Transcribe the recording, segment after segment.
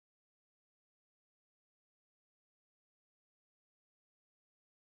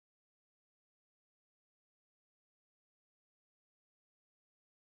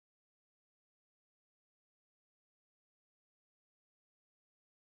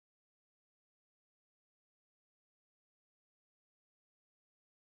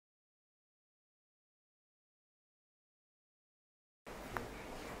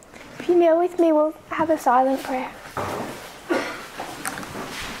you kneel with me, we'll have a silent prayer.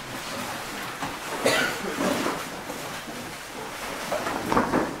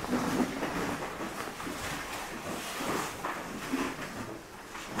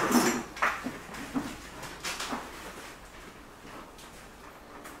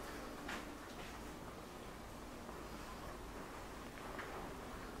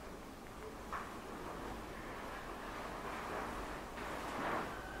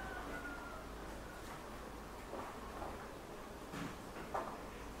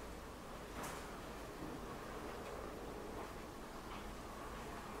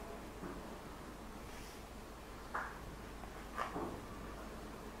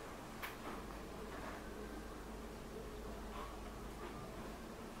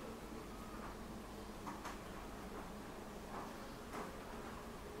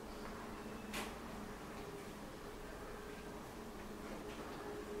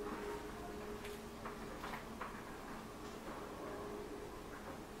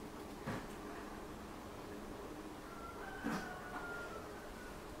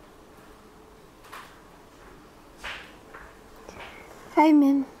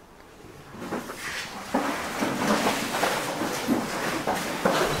 Amen.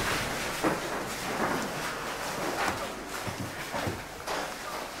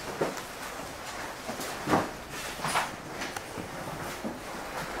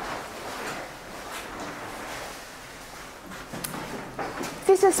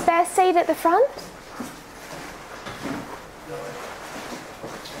 Is this a spare seat at the front?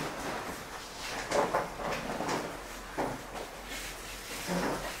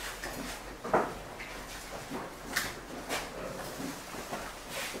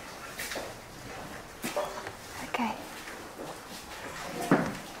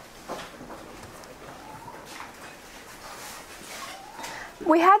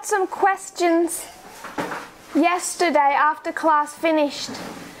 We had some questions yesterday after class finished.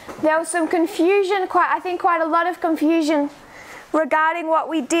 There was some confusion, I think quite a lot of confusion regarding what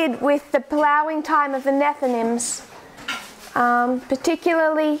we did with the ploughing time of the Nethinims,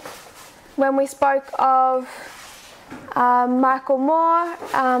 particularly when we spoke of Michael Moore,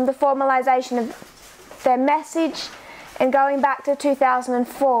 the formalisation of their message, and going back to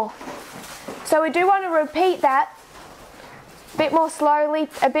 2004. So we do want to repeat that a bit more slowly,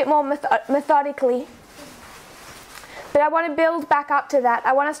 a bit more methodically. But I want to build back up to that.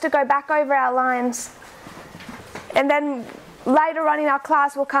 I want us to go back over our lines. And then later on in our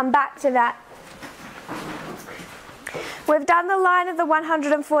class we'll come back to that. We've done the line of the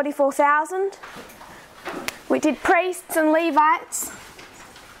 144,000. We did priests and Levites.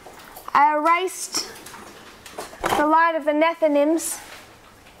 I erased the line of the Nethinims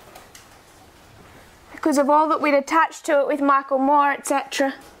because of all that we'd attached to it with Michael Moore,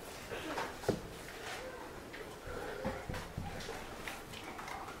 etc.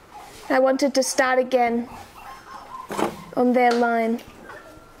 I wanted to start again on their line.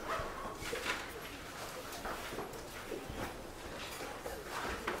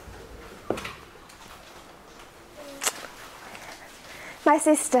 My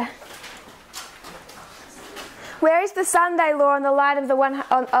sister, where is the Sunday law on the line of the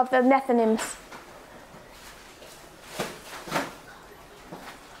Nethinims?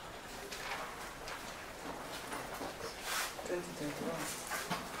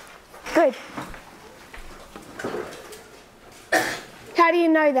 Good. How do you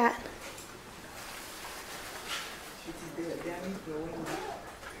know that?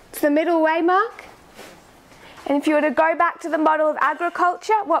 It's the middle way mark. And if you were to go back to the model of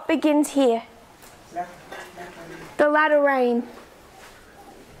agriculture, what begins here? The latter rain.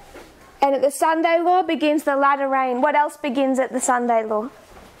 And at the Sunday law begins the latter rain. What else begins at the Sunday law?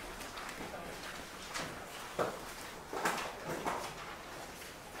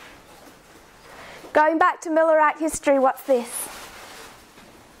 Going back to Millerite history, what's this?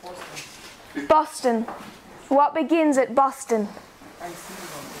 Boston. What begins at Boston?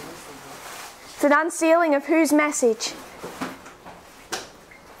 It's an unsealing of whose message?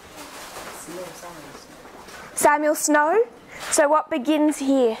 Samuel Snow. So what begins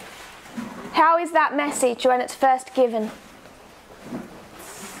here? How is that message when it's first given?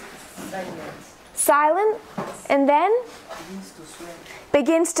 Silent. And then?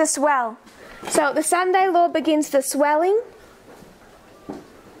 Begins to swell. So the Sunday law begins the swelling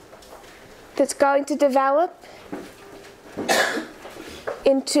that's going to develop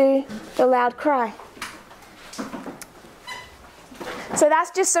into the loud cry. So that's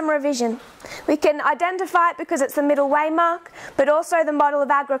just some revision. We can identify it because it's the middle way mark, but also the model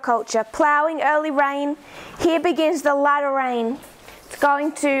of agriculture. Ploughing, early rain. Here begins the latter rain. It's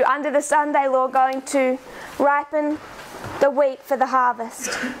going to, under the Sunday law, going to ripen the wheat for the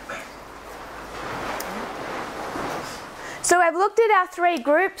harvest. So we've looked at our three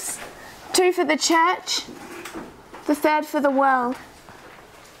groups, 2 for the church, the 3rd for the world.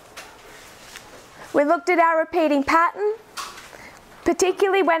 We looked at our repeating pattern,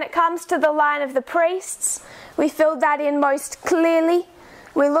 particularly when it comes to the line of the priests. We filled that in most clearly.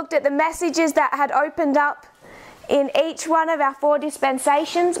 We looked at the messages that had opened up in each one of our 4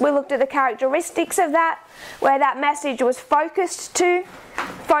 dispensations. We looked at the characteristics of that, where that message was focused to,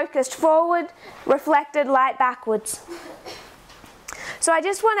 focused forward, reflected light backwards. So I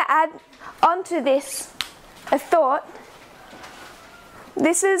just want to add onto this a thought.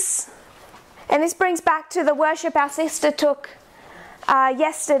 This brings back to the worship our sister took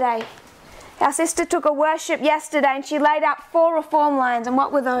yesterday. Our sister took a worship yesterday and she laid out 4 reform lines. And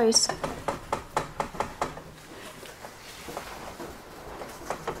what were those?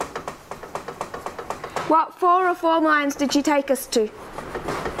 What 4 reform lines did she take us to?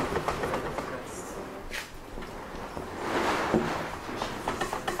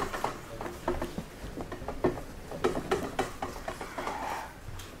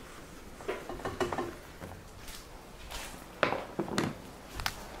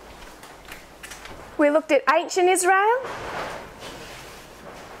 We looked at ancient Israel,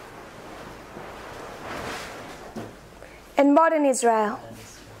 and modern Israel.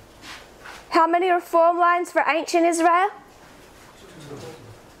 How many reform lines for ancient Israel?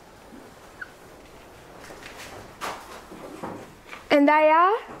 And they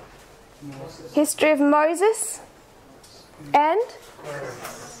are history of Moses and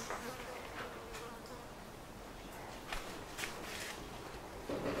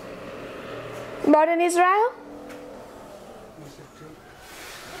modern Israel?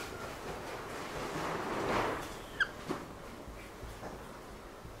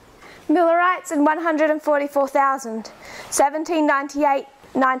 Millerites and 144,000, 1798,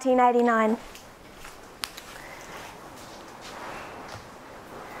 1989.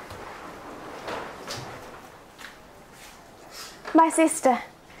 My sister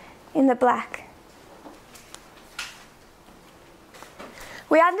in the black.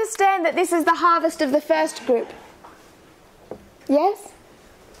 We understand that this is the harvest of the first group. Yes?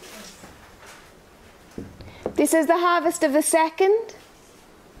 This is the harvest of the second.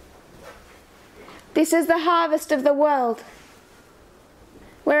 This is the harvest of the world.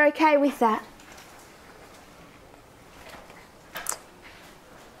 We're okay with that.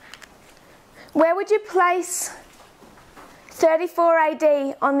 Where would you place 34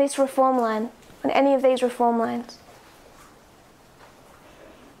 AD on this reform line, on any of these reform lines?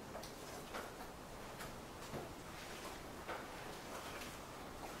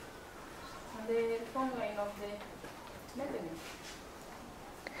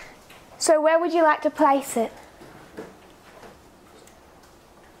 So where would you like to place it?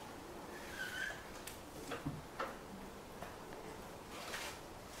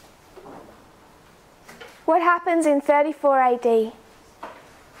 What happens in 34 AD? And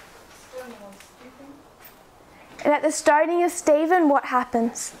at the stoning of Stephen, what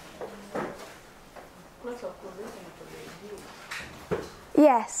happens?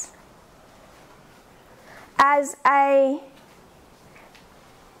 Yes. As a...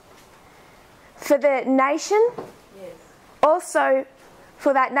 for the nation, yes. Also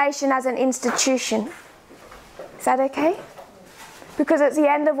for that nation as an institution. Is that okay? Because it's the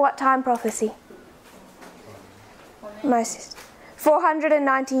end of what time prophecy? Moses.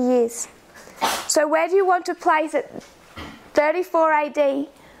 490 years. So where do you want to place it? 34 AD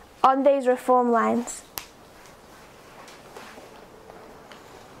on these reform lines.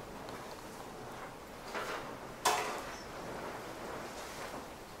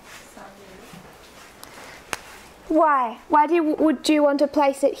 Why? Why would you want to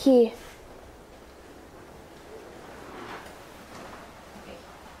place it here? Okay.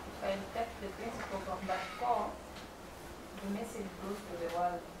 If I take the principle from that 4, the message goes to the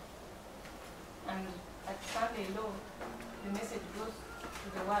world. And at Sunday law, the message goes to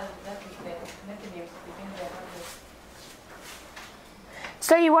the world. That is the Methodists begin their harvest.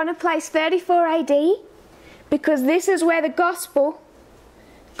 So you want to place 34 AD because this is where the gospel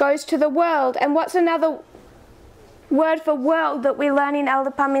goes to the world. And what's another word for world that we learn in Elder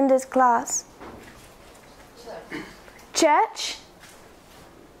Parminder's class? Church.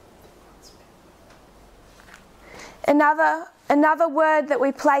 Another word that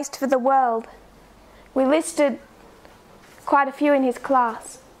we placed for the world. We listed quite a few in his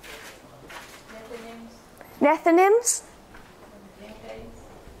class. Nethinims.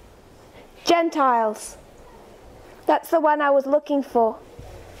 Gentiles. That's the one I was looking for.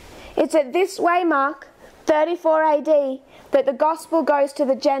 It's at this waymark, 34 AD, that the gospel goes to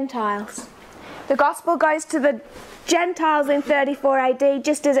the Gentiles. The gospel goes to the Gentiles in 34 AD,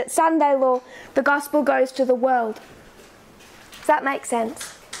 just as at Sunday law, the gospel goes to the world. Does that make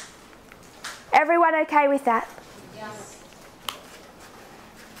sense? Everyone okay with that? Yes.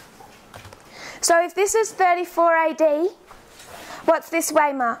 So if this is 34 AD, what's this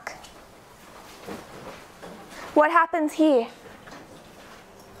waymark? What happens here?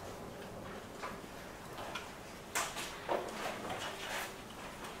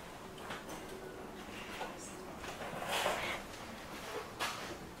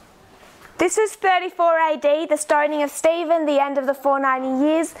 This is 34 AD, the stoning of Stephen, the end of the 490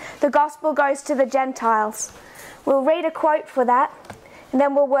 years. The gospel goes to the Gentiles. We'll read a quote for that, and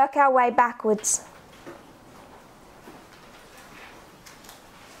then we'll work our way backwards.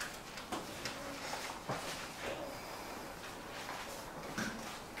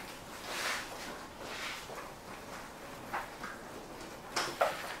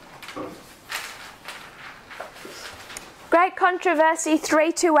 Great Controversy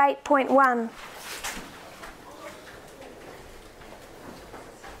 328.1.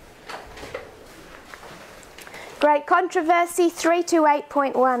 Great Controversy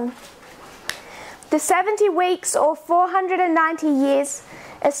 328.1. The 70 weeks or 490 years,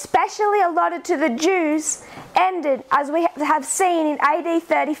 especially allotted to the Jews, ended, as we have seen, in AD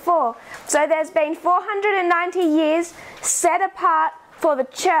 34. So there's been 490 years set apart for the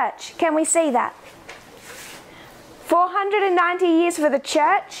church. Can we see that? 490 years for the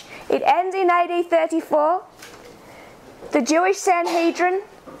church. It ends in AD 34. The Jewish Sanhedrin,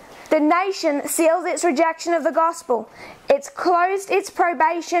 the nation, seals its rejection of the gospel. It's closed its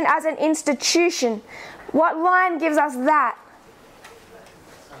probation as an institution. What line gives us that?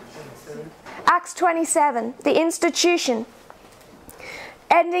 Acts 27, the institution.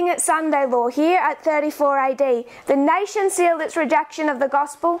 Ending at Sunday law, here at 34 AD. The nation sealed its rejection of the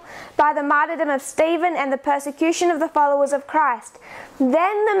gospel by the martyrdom of Stephen and the persecution of the followers of Christ.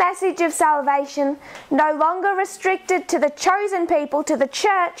 Then the message of salvation, no longer restricted to the chosen people, to the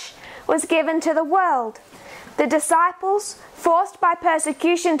church, was given to the world. The disciples, forced by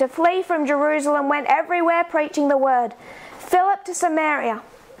persecution to flee from Jerusalem, went everywhere preaching the word. Philip to Samaria,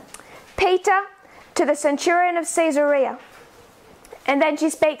 Peter to the centurion of Caesarea. And then she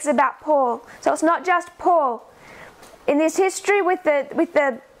speaks about Paul. So it's not just Paul. In this history with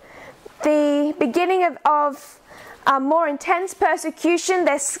the beginning of more intense persecution,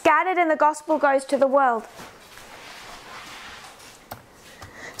 they're scattered and the gospel goes to the world.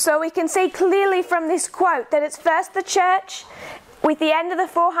 So we can see clearly from this quote that it's first the church. With the end of the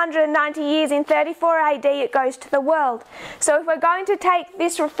 490 years in 34 AD, it goes to the world. So if we're going to take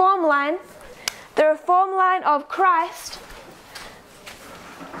this reform line, the reform line of Christ,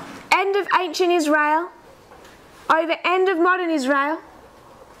 end of ancient Israel, over end of modern Israel,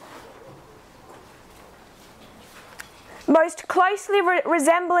 most closely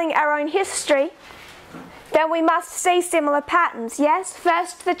resembling our own history, then we must see similar patterns, yes?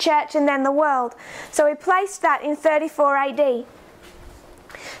 First the church and then the world. So we placed that in 34 AD.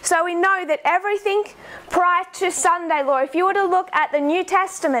 So we know that everything prior to Sunday law, if you were to look at the New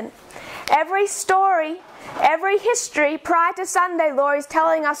Testament, every story, every history prior to Sunday law is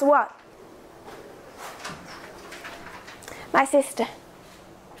telling us what? My sister.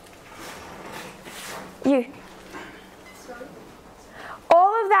 You.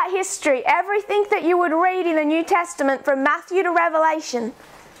 All of that history, everything that you would read in the New Testament from Matthew to Revelation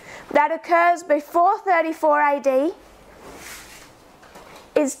that occurs before 34 AD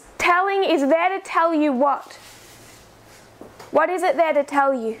is there to tell you what? What is it there to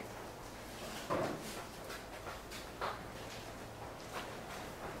tell you?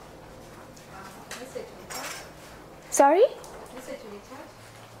 Sorry?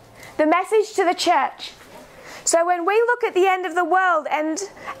 The message to the church. So when we look at the end of the world, and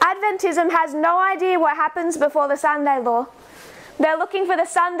Adventism has no idea what happens before the Sunday law, they're looking for the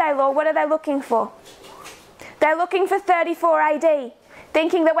Sunday law. What are they looking for? They're looking for 34 AD,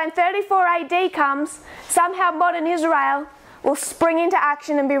 thinking that when 34 AD comes, somehow modern Israel will spring into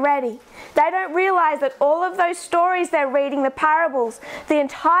action and be ready. They don't realize that all of those stories they're reading, the parables, the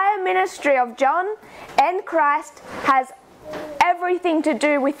entire ministry of John and Christ has everything to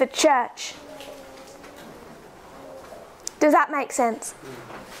do with the church. Does that make sense?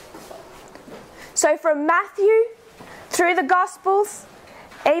 So from Matthew through the Gospels,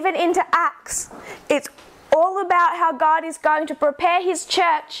 even into Acts, it's all about how God is going to prepare His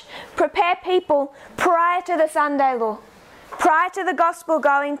church, prepare people prior to the Sunday law, prior to the gospel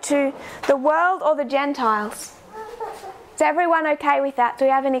going to the world or the Gentiles. Is everyone okay with that? Do we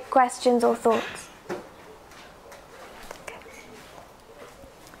have any questions or thoughts? Okay.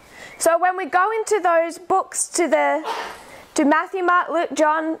 So when we go into those books to Matthew, Mark, Luke,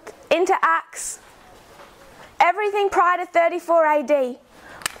 John, into Acts, everything prior to 34 AD,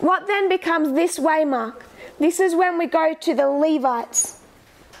 what then becomes this waymark? This is when we go to the Levites.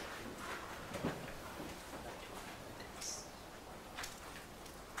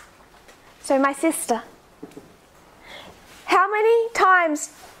 So my sister, how many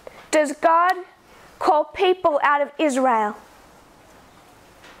times does God call people out of Israel?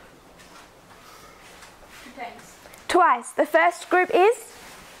 Thanks. Twice. The first group is?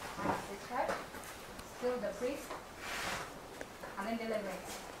 Still the priest, and then the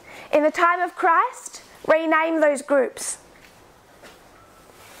Levites. In the time of Christ, rename those groups.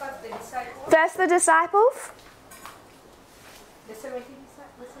 First the disciples, First the disciples, the 70,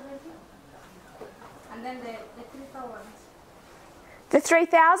 and then the 3,000. the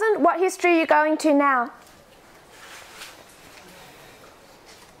 3,000. What history are you going to now?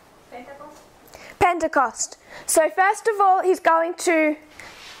 Pentecost. Pentecost. So first of all, he's going to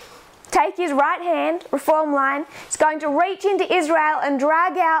take his right hand, reform line, he's going to reach into Israel and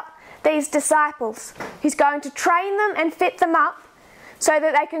drag out these disciples. He's going to train them and fit them up so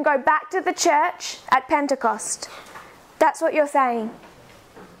that they can go back to the church at Pentecost. That's what you're saying,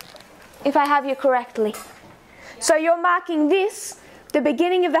 if I have you correctly. So you're marking this, the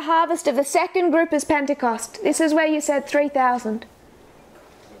beginning of the harvest of the second group, as Pentecost. This is where you said 3,000.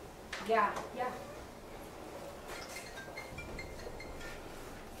 Yeah.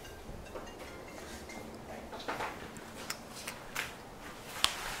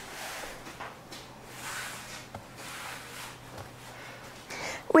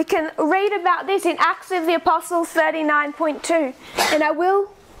 We can read about this in Acts of the Apostles 39.2, and I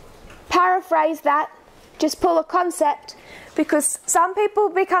will paraphrase that, just pull a concept, because some people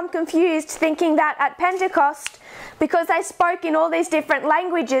become confused thinking that at Pentecost, because they spoke in all these different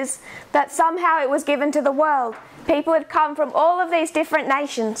languages, that somehow it was given to the world. People had come from all of these different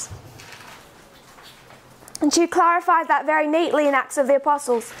nations. And she clarified that very neatly in Acts of the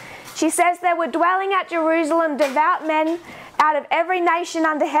Apostles. She says there were dwelling at Jerusalem devout men out of every nation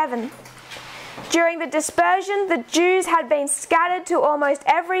under heaven. During the dispersion, the Jews had been scattered to almost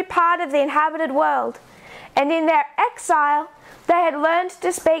every part of the inhabited world, and in their exile, they had learned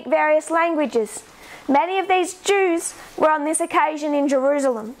to speak various languages. Many of these Jews were on this occasion in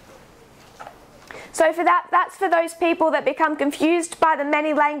Jerusalem. So that's for those people that become confused by the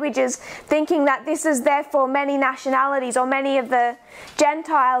many languages, thinking that this is therefore many nationalities or many of the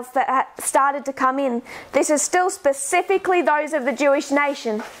Gentiles that had started to come in. This is still specifically those of the Jewish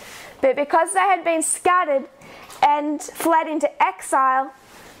nation. But because they had been scattered and fled into exile,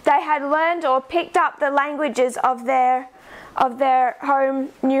 they had learned or picked up the languages of their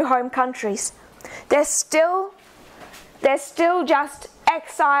new home countries. They're still just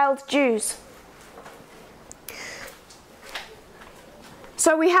exiled Jews.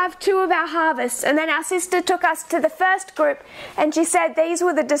 So we have two of our harvests, and then our sister took us to the first group, and she said these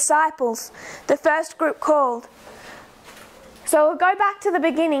were the disciples, the first group called. So we'll go back to the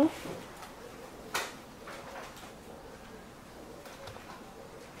beginning.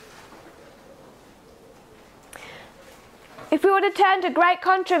 If we were to turn to Great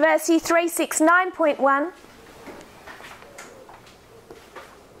Controversy 369.1,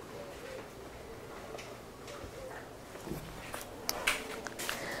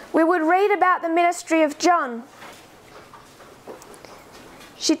 we would read about the ministry of John.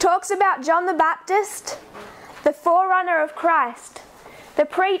 She talks about John the Baptist, the forerunner of Christ. The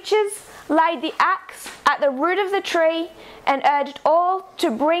preachers laid the axe at the root of the tree and urged all to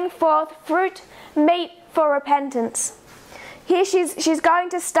bring forth fruit meet for repentance. Here she's going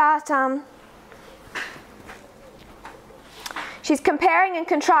to start, she's comparing and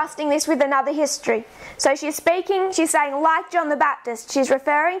contrasting this with another history. So she's saying like John the Baptist. She's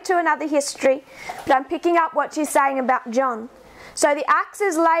referring to another history, but I'm picking up what she's saying about John. So the axe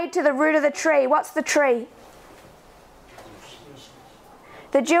is laid to the root of the tree. What's the tree?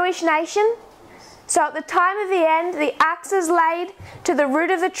 The Jewish nation. So at the time of the end, the axe is laid to the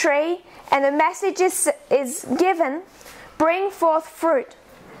root of the tree, and the message is given, bring forth fruit,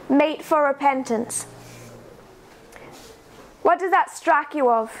 meet for repentance. What does that strike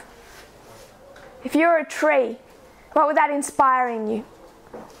you of? If you're a tree, what would that inspire in you?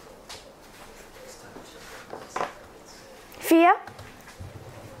 Fear?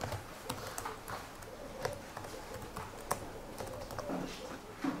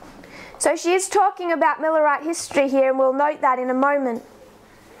 So she is talking about Millerite history here, and we'll note that in a moment.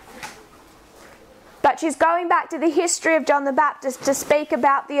 But but she's going back to the history of John the Baptist to speak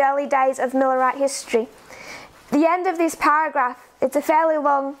about the early days of Millerite history. The end of this paragraph, it's a fairly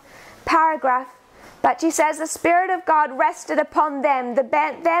long paragraph, but she says the Spirit of God rested upon them,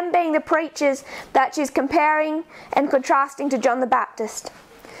 them being the preachers that she's comparing and contrasting to John the Baptist.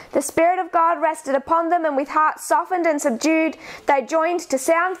 The Spirit of God rested upon them, and with hearts softened and subdued, they joined to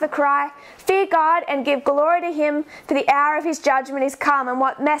sound the cry, "Fear God and give glory to Him, for the hour of His judgment is come." And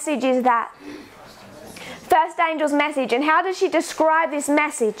what message is that? First angel's message. And how does she describe this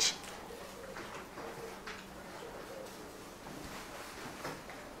message?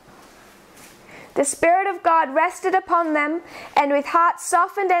 The Spirit of God rested upon them, and with hearts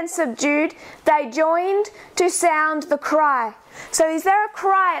softened and subdued, they joined to sound the cry. So is there a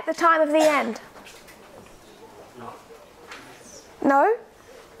cry at the time of the end? No?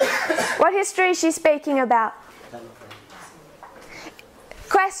 What history is she speaking about?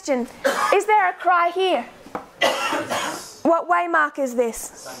 Question. Is there a cry here? What waymark is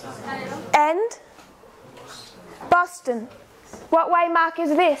this? And? Boston. What waymark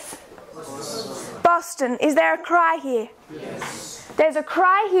is this? Boston. Is there a cry here? Yes. There's a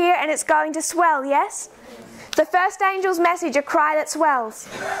cry here, and it's going to swell, yes? The first angel's message, a cry that swells.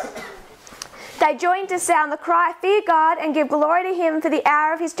 They joined to sound the cry, "Fear God and give glory to Him, for the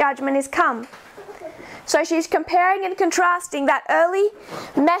hour of His judgment is come." So she's comparing and contrasting that early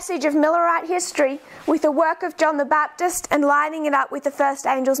message of Millerite history with the work of John the Baptist and lining it up with the first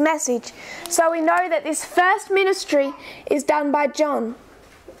angel's message. So we know that this first ministry is done by John.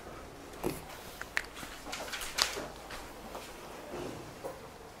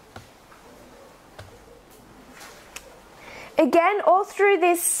 Again, all through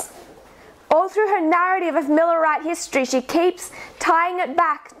her narrative of Millerite history, she keeps tying it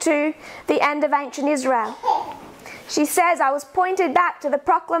back to the end of ancient Israel. She says, "I was pointed back to the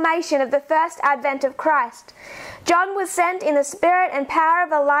proclamation of the first advent of Christ. John was sent in the spirit and power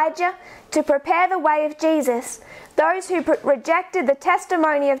of Elijah to prepare the way of Jesus. Those who rejected the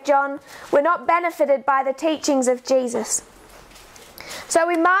testimony of John were not benefited by the teachings of Jesus." So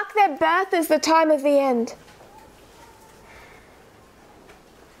we mark their birth as the time of the end.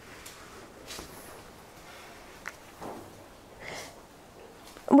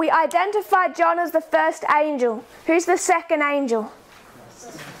 We identify John as the first angel. Who's the second angel?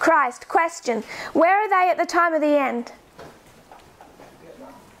 Christ. Question. Where are they at the time of the end?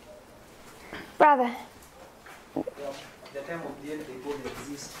 Brother. The time of the end, they both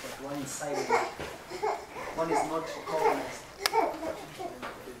exist, but one is silent. One is not recognized.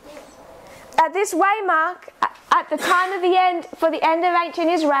 At this waymark, at the time of the end, for the end of ancient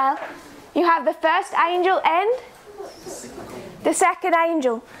Israel, you have the first angel and the second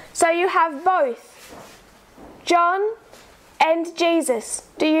angel. So you have both John and Jesus.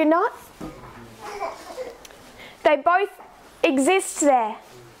 Do you not? They both exist there.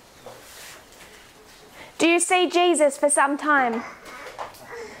 Do you see Jesus for some time?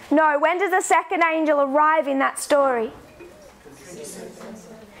 No. When does the second angel arrive in that story?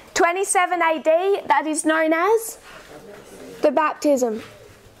 27 AD, that is known as the baptism.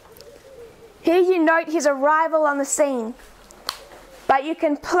 Here you note his arrival on the scene. But you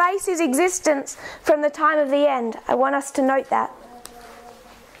can place his existence from the time of the end. I want us to note that.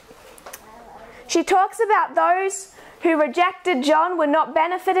 She talks about those who rejected John were not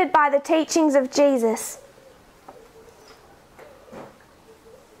benefited by the teachings of Jesus.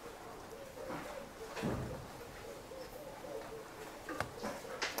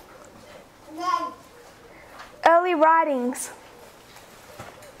 Early writings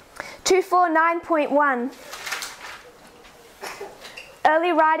 249.1.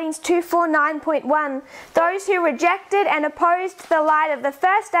 Early writings 249.1. Those who rejected and opposed the light of the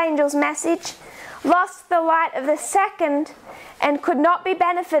first angel's message lost the light of the second and could not be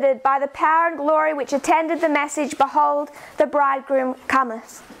benefited by the power and glory which attended the message, "Behold, the bridegroom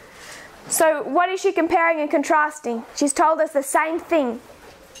cometh." So what is she comparing and contrasting? She's told us the same thing.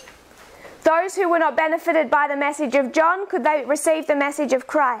 Those who were not benefited by the message of John, could they receive the message of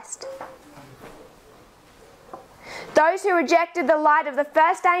Christ? Those who rejected the light of the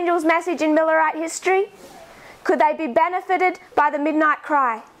first angel's message in Millerite history, could they be benefited by the midnight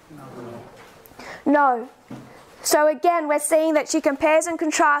cry? No. So again, we're seeing that she compares and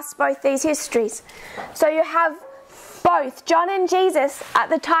contrasts both these histories. So you have both John and Jesus at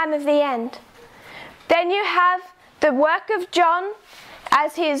the time of the end. Then you have the work of John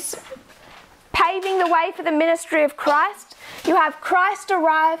as his paving the way for the ministry of Christ. You have Christ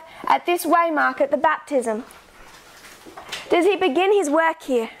arrive at this waymark at the baptism. Does he begin his work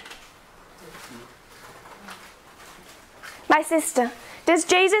here? My sister, does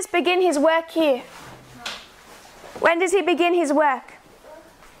Jesus begin his work here? When does he begin his work?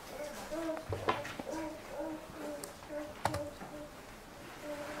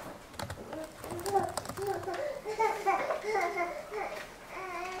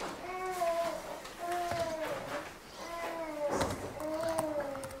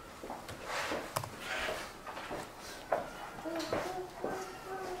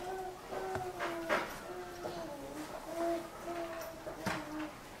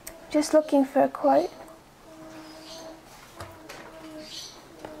 Just looking for a quote.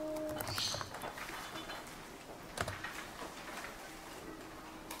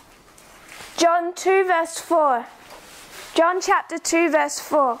 John 2 verse 4. John chapter 2 verse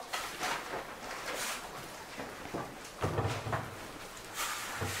 4.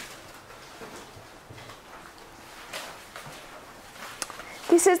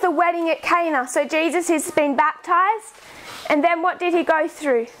 This is the wedding at Cana. So Jesus has been baptized, and then what did he go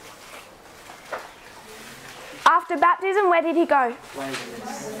through? After baptism, where did he go?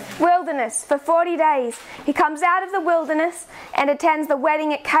 Wilderness for 40 days. He comes out of the wilderness and attends the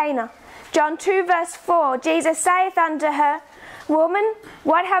wedding at Cana. John 2 verse 4, Jesus saith unto her, Woman,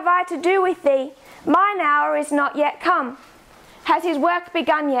 what have I to do with thee? Mine hour is not yet come. Has his work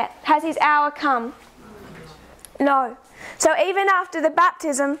begun yet? Has his hour come? No. So even after the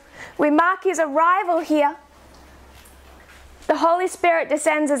baptism, we mark his arrival here. The Holy Spirit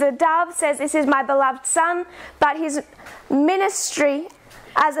descends as a dove, says, This is my beloved Son, but his ministry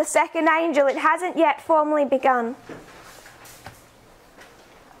as a second angel, it hasn't yet formally begun.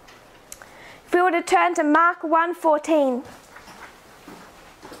 If we were to turn to Mark 1:14.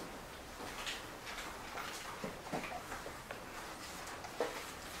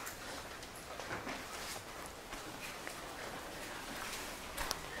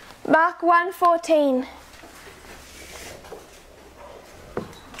 Mark 1:14.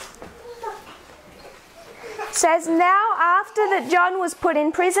 Says, Now after that John was put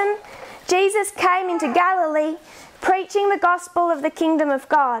in prison, Jesus came into Galilee, preaching the gospel of the kingdom of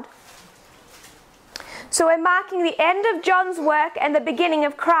God. So we're marking the end of John's work and the beginning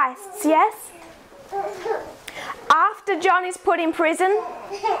of Christ's, yes? After John is put in prison,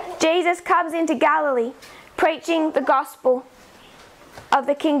 Jesus comes into Galilee, preaching the gospel of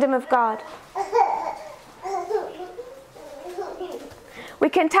the kingdom of God. We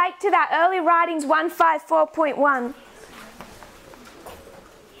can take to that early writings 154.1.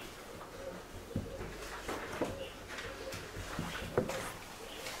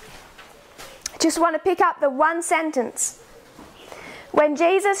 Just want to pick up the one sentence. When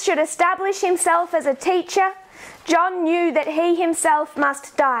Jesus should establish himself as a teacher, John knew that he himself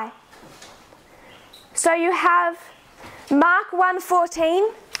must die. So you have Mark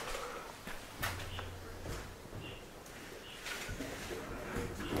 1:14.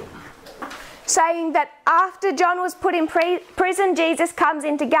 Saying that after John was put in prison, Jesus comes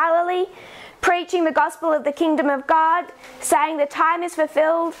into Galilee, preaching the gospel of the kingdom of God, saying the time is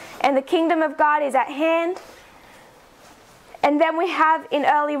fulfilled and the kingdom of God is at hand. And then we have in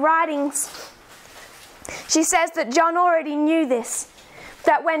early writings, she says that John already knew this,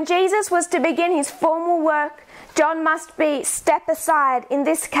 that when Jesus was to begin his formal work, John must be step aside. In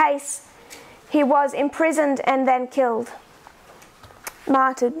this case, he was imprisoned and then killed,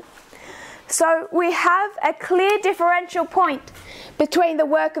 martyred. So we have a clear differential point between the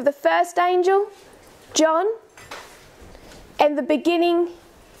work of the first angel, John, and the beginning,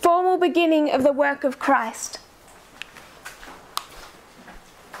 formal beginning of the work of Christ.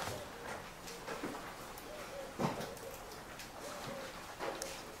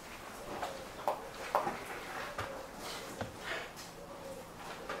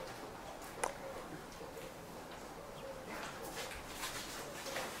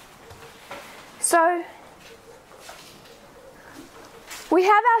 So, we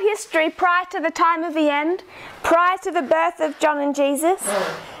have our history prior to the time of the end, prior to the birth of John and Jesus,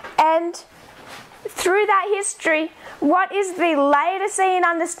 and through that history, what is the Laodicean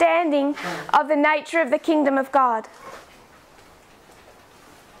understanding of the nature of the kingdom of God?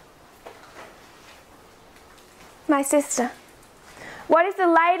 My sister, what is the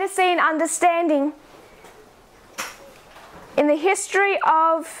Laodicean understanding in the history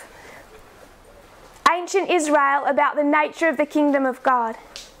of ancient Israel about the nature of the kingdom of God?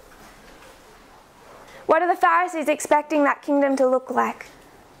 What are the Pharisees expecting that kingdom to look like?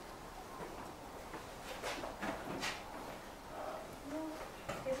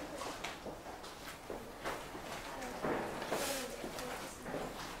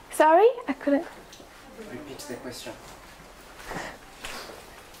 Sorry, I couldn't. Repeat the question.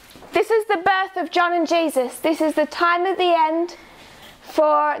 This is the birth of John and Jesus. This is the time of the end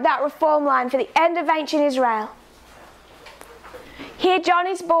for that reform line, for the end of ancient Israel. Here John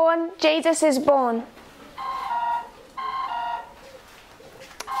is born, Jesus is born.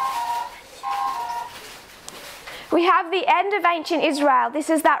 We have the end of ancient Israel. This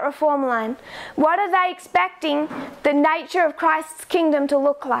is that reform line. What are they expecting the nature of Christ's kingdom to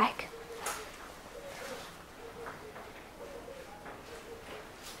look like?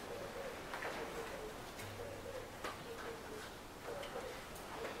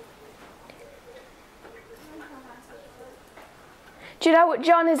 Do you know what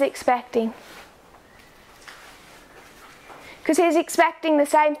John is expecting? Because he's expecting the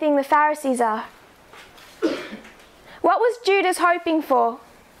same thing the Pharisees are. What was Judas hoping for?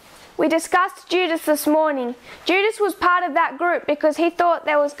 We discussed Judas this morning. Judas was part of that group because he thought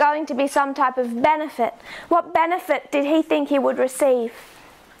there was going to be some type of benefit. What benefit did he think he would receive?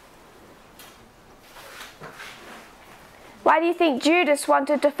 Why do you think Judas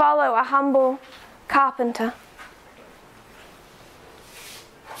wanted to follow a humble carpenter?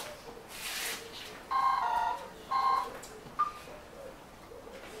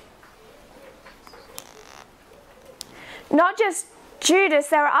 Not just Judas,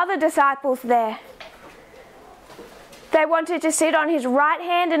 there are other disciples there. They wanted to sit on his right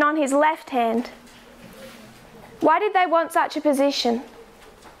hand and on his left hand. Why did they want such a position?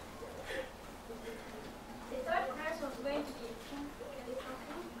 They thought Christ was going to be king, and they took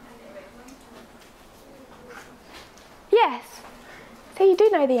him, and they were going to. Yes. So you do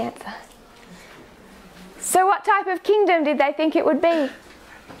know the answer. So what type of kingdom did they think it would be?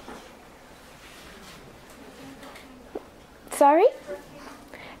 Sorry?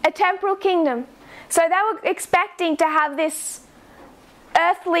 A temporal kingdom. So they were expecting to have this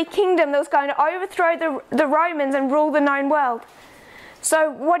earthly kingdom that was going to overthrow the Romans and rule the known world.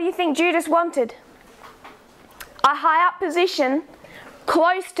 So what do you think Judas wanted? A high up position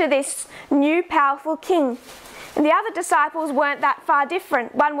close to this new powerful king. And the other disciples weren't that far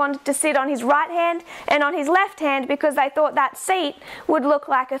different. One wanted to sit on his right hand and on his left hand because they thought that seat would look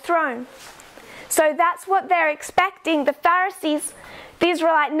like a throne. So that's what they're expecting. The Pharisees, the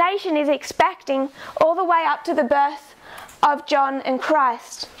Israelite nation is expecting all the way up to the birth of John and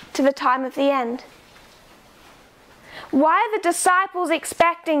Christ, to the time of the end. Why are the disciples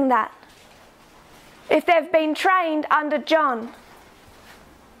expecting that if they've been trained under John?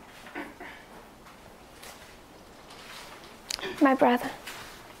 My brother.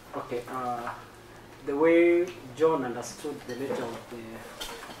 Okay, the way John understood the nature of the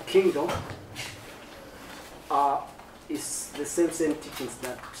kingdom is the same teachings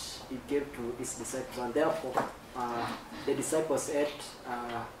that he gave to his disciples, and therefore the disciples had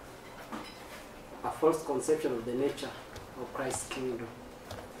a false conception of the nature of Christ's kingdom.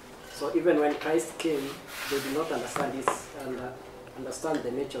 So even when Christ came, they did not understand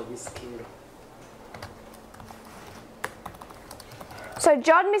the nature of his kingdom. So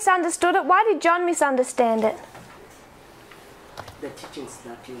John misunderstood it. Why did John misunderstand it? The teachings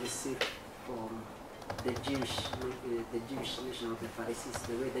that he received from the Jewish nation of the Pharisees,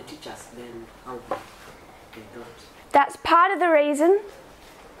 the way the teachers then how they taught. That's part of the reason.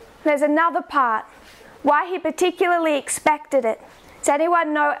 There's another part. Why he particularly expected it. Does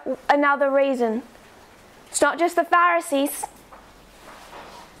anyone know another reason? It's not just the Pharisees.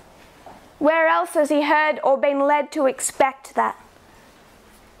 Where else has he heard or been led to expect that?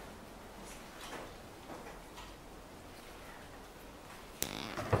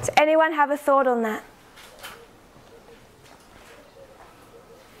 Does anyone have a thought on that?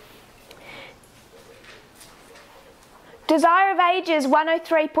 Desire of Ages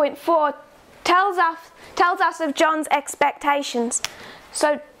 103.4 tells us of John's expectations.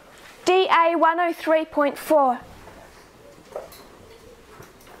 So DA 103.4.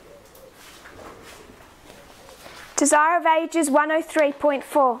 Desire of Ages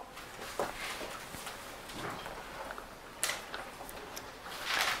 103.4.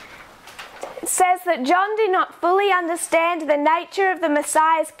 It says that John did not fully understand the nature of the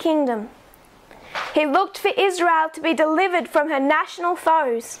Messiah's kingdom. He looked for Israel to be delivered from her national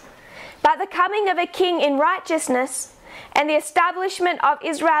foes, but the coming of a king in righteousness and the establishment of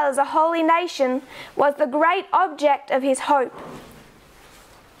Israel as a holy nation was the great object of his hope.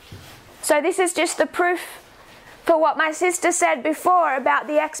 So this is just the proof for what my sister said before about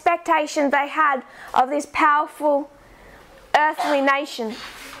the expectations they had of this powerful earthly nation.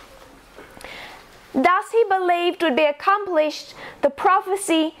 Thus he believed would be accomplished the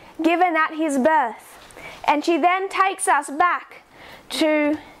prophecy given at his birth. And she then takes us back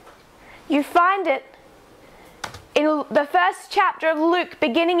to, you find it in the first chapter of Luke,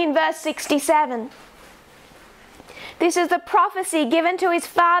 beginning in verse 67. This is the prophecy given to his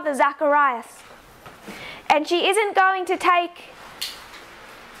father Zacharias. And she isn't going to take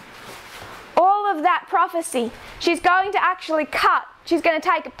all of that prophecy. She's going to actually cut. She's going to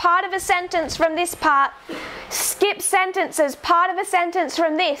take a part of a sentence from this part, skip sentences, part of a sentence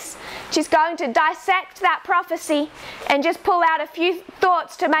from this. She's going to dissect that prophecy and just pull out a few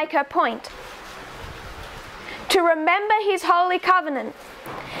thoughts to make her point. To remember his holy covenant,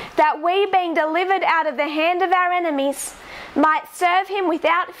 that we, being delivered out of the hand of our enemies, might serve him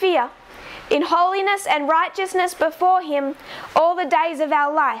without fear, in holiness and righteousness before him all the days of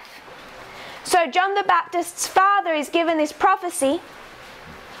our life. So John the Baptist's father is given this prophecy.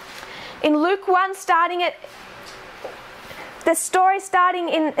 In Luke 1, the story starting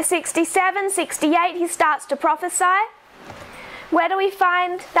in 67, 68, he starts to prophesy. Where do we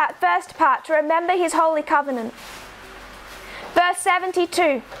find that first part? To remember his holy covenant. Verse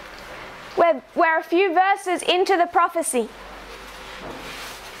 72. We're a few verses into the prophecy.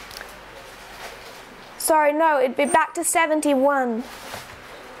 Sorry, no, it'd be back to 71.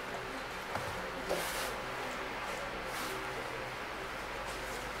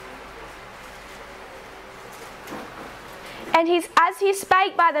 And as he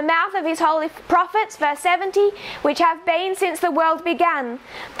spake by the mouth of his holy prophets, verse 70, which have been since the world began,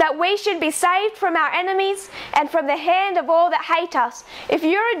 that we should be saved from our enemies and from the hand of all that hate us. If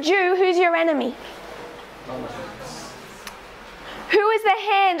you're a Jew, who's your enemy? Who is the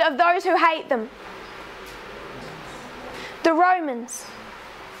hand of those who hate them? The Romans.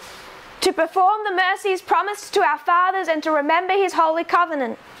 To perform the mercies promised to our fathers and to remember his holy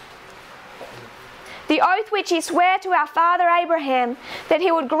covenant. The oath which he sware to our father Abraham, that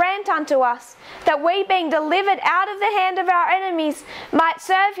he would grant unto us, that we, being delivered out of the hand of our enemies, might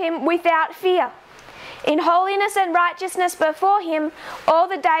serve him without fear, in holiness and righteousness before him all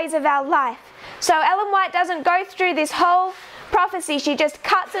the days of our life. So Ellen White doesn't go through this whole prophecy. She just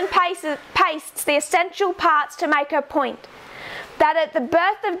cuts and pastes the essential parts to make her point. That at the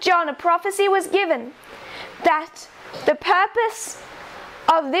birth of John, a prophecy was given that the purpose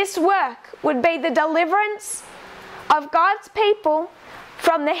of this work would be the deliverance of God's people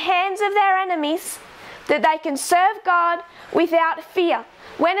from the hands of their enemies, that they can serve God without fear.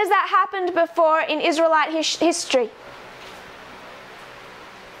 When has that happened before in Israelite history?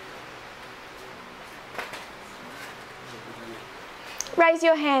 Raise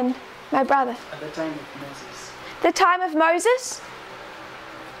your hand, my brother. At the time of Moses. The time of Moses?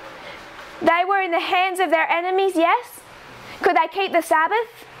 They were in the hands of their enemies, yes? Could they keep the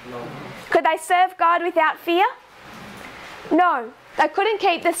Sabbath? No. Could they serve God without fear? No, they couldn't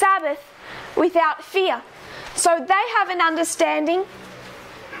keep the Sabbath without fear. So they have an understanding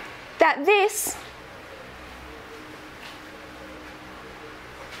that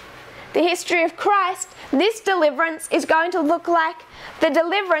the history of Christ, this deliverance is going to look like the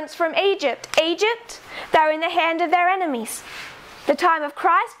deliverance from Egypt. Egypt, they're in the hand of their enemies. The time of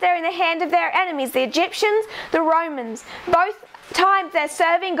Christ, they're in the hand of their enemies, the Egyptians, the Romans. Both times they're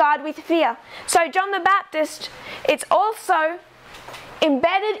serving God with fear. So John the Baptist, it's also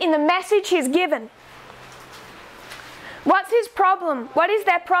embedded in the message he's given. What's his problem? What is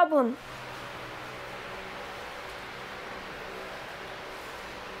their problem?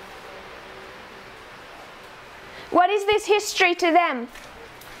 What is this history to them?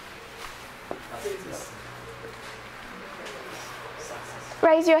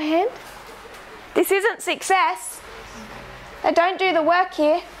 Raise your hand. This isn't success. They don't do the work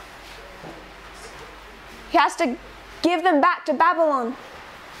here. He has to give them back to Babylon.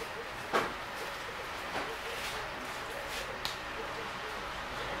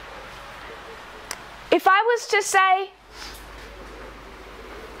 If I was to say,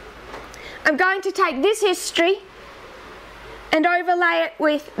 I'm going to take this history and overlay it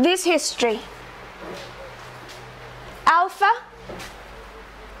with this history. Alpha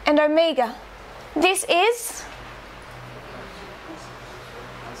and Omega. This is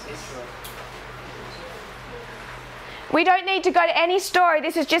we don't need to go to any story.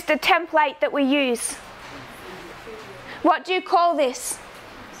 This is just a template that we use. What do you call this?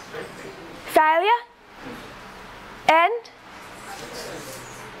 Failure? And?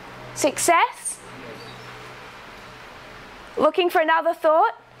 Success? Looking for another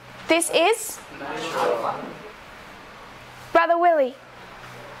thought? This is? Brother Willie.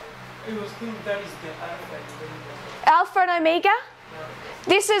 I was thinking that is the Alpha and Omega. Alpha and Omega?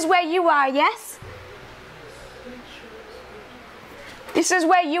 This is where you are, yes? This is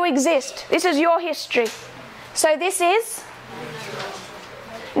where you exist. This is your history. So this is?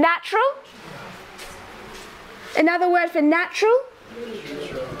 Natural? Another word for natural?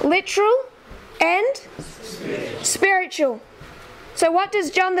 Literal? And? Spiritual. So what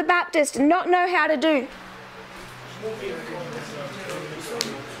does John the Baptist not know how to do?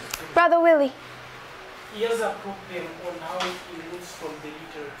 Brother Willie. He has a problem on how he moves from the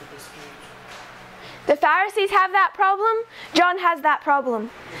literal to the spiritual. The Pharisees have that problem. John has that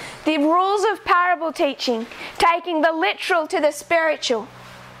problem. The rules of parable teaching, taking the literal to the spiritual.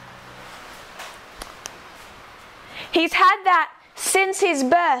 He's had that since his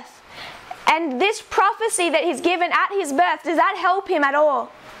birth. And this prophecy that he's given at his birth, does that help him at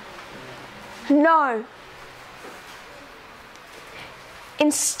all? No.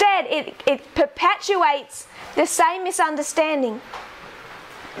 Instead, it perpetuates the same misunderstanding.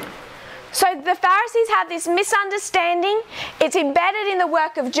 So the Pharisees have this misunderstanding. It's embedded in the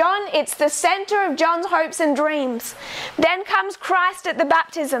work of John. It's the center of John's hopes and dreams. Then comes Christ at the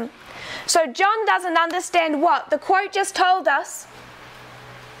baptism. So John doesn't understand what? The quote just told us.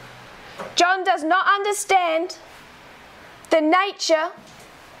 John does not understand the nature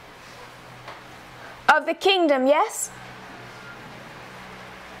of the kingdom, yes?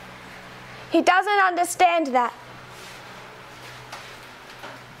 He doesn't understand that.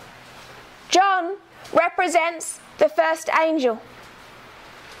 John represents the first angel.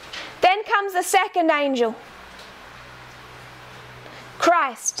 Then comes the second angel,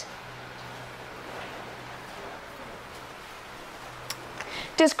 Christ.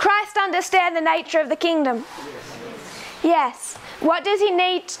 Does Christ understand the nature of the kingdom? Yes. What does he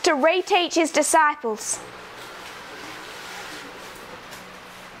need to reteach his disciples?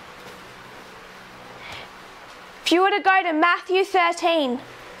 If you were to go to Matthew 13,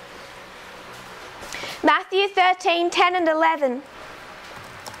 Matthew 13, 10 and 11.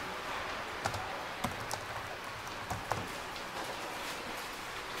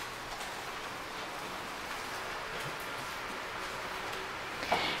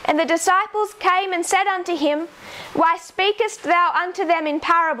 And the disciples came and said unto him, Why speakest thou unto them in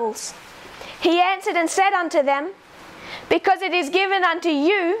parables? He answered and said unto them, Because it is given unto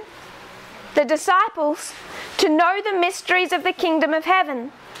you, the disciples, to know the mysteries of the kingdom of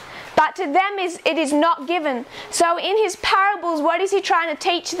heaven. But to them it is not given. So in his parables, what is he trying to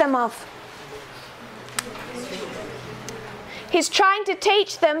teach them of? He's trying to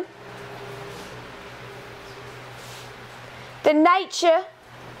teach them the nature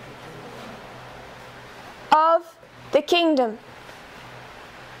of the kingdom.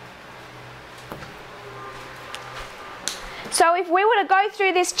 So if we were to go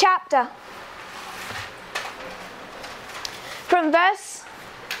through this chapter from verse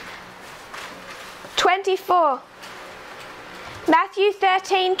 24, Matthew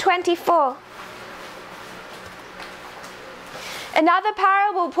 13:24. Another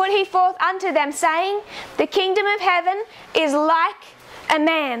parable put he forth unto them, saying, The kingdom of heaven is like a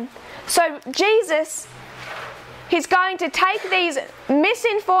man. So Jesus, he's going to take these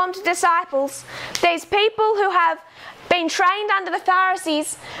misinformed disciples, these people who have been trained under the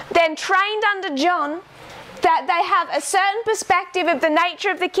Pharisees, then trained under John, that they have a certain perspective of the nature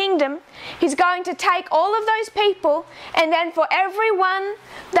of the kingdom. He's going to take all of those people, and then for everyone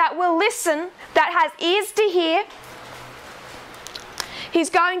that will listen, that has ears to hear, he's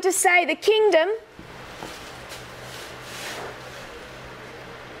going to say the kingdom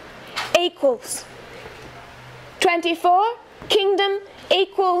equals 24, kingdom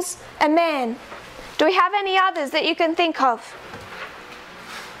equals a man. Do we have any others that you can think of?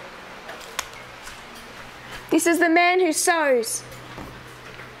 This is the man who sows.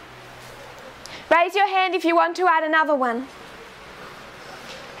 Raise your hand if you want to add another one.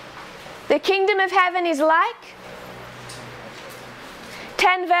 The kingdom of heaven is like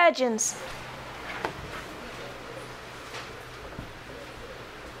 10 virgins.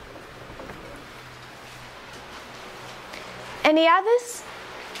 Any others?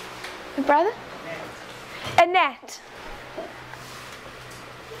 A brother? A net.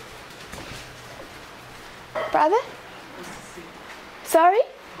 Brother? Sorry?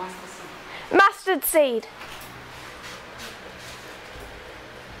 Mustard seed.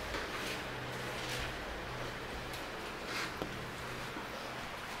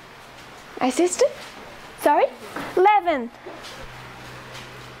 My sister? Sorry? Leaven.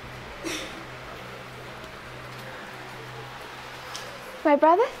 My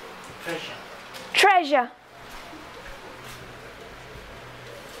brother? Treasure. Treasure.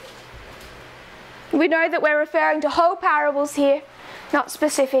 We know that we're referring to whole parables here, not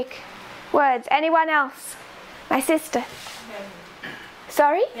specific words. Anyone else? My sister.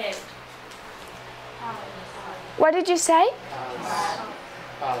 Sorry? What did you say?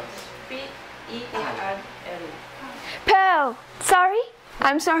 P-E-A-R-L. Pearl. Sorry?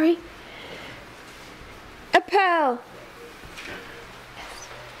 I'm sorry. A pearl.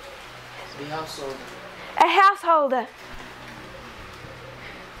 The household. A householder.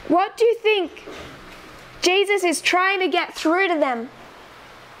 What do you think Jesus is trying to get through to them?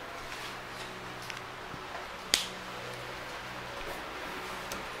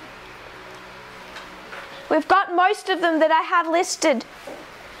 We've got most of them that I have listed.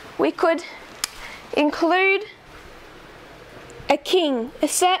 We could include a king, a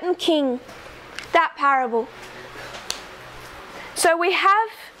certain king, that parable. So we have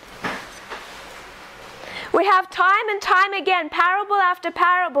time and time again, parable after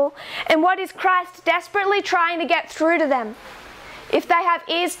parable, and what is Christ desperately trying to get through to them, if they have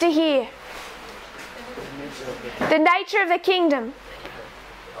ears to hear? The nature of the kingdom.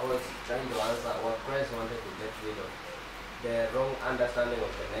 I was trying to answer what Christ wanted to get rid of, the wrong understanding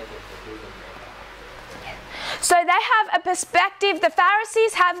of the nature of the kingdom. So they have a perspective, the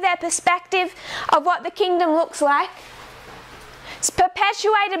Pharisees have their perspective of what the kingdom looks like. It's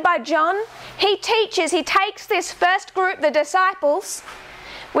perpetuated by John. He teaches, he takes this first group, the disciples,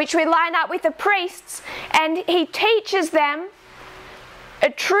 which we line up with the priests, and he teaches them a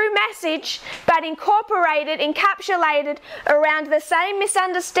true message, but incorporated, encapsulated around the same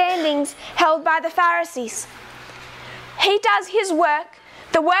misunderstandings held by the Pharisees. He does his work.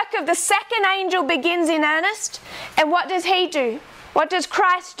 The work of the second angel begins in earnest. And what does he do? What does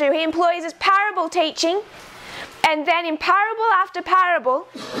Christ do? He employs his parable teaching. And then in parable after parable,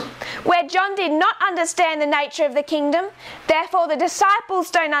 where John did not understand the nature of the kingdom, therefore the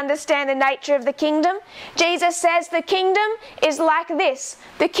disciples don't understand the nature of the kingdom, Jesus says the kingdom is like this.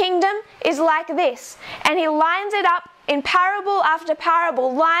 The kingdom is like this. And he lines it up in parable after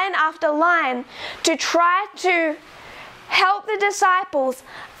parable, line after line, to try to help the disciples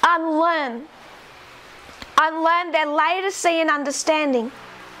unlearn their Laodicean understanding.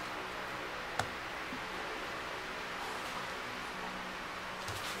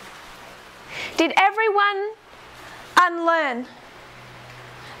 Did everyone unlearn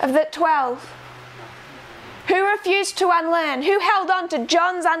of the 12? Who refused to unlearn? Who held on to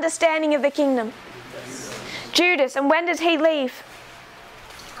John's understanding of the kingdom? Judas. And when does he leave?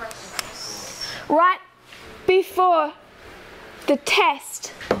 Right before the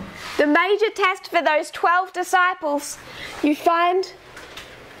test, the major test for those 12 disciples, you find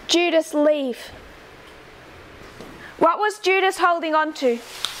Judas leave. What was Judas holding on to?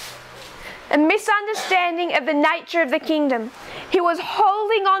 A misunderstanding of the nature of the kingdom. He was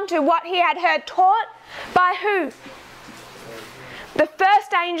holding on to what he had heard taught by who? The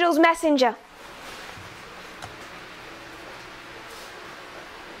first angel's messenger.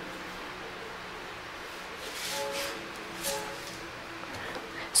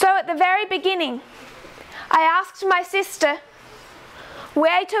 So at the very beginning, I asked my sister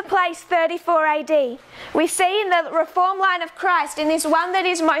where to place 34 AD. We see in the reform line of Christ, in this one that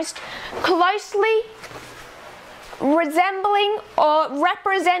is most closely resembling or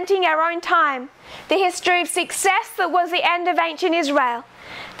representing our own time, the history of success that was the end of ancient Israel,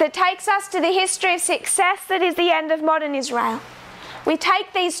 that takes us to the history of success that is the end of modern Israel. We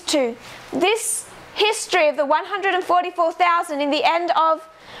take these two. This history of the 144,000 in the end of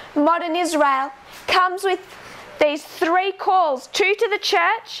modern Israel comes with these three calls, 2 to the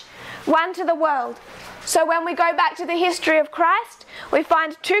church, 1 to the world. So when we go back to the history of Christ, we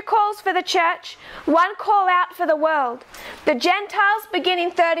find 2 calls for the church, 1 call out for the world. The Gentiles begin in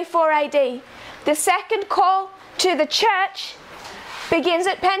 34 AD. The second call to the church begins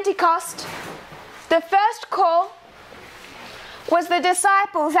at Pentecost. The first call was the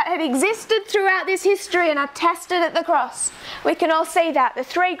disciples that had existed throughout this history and are tested at the cross. We can all see that, the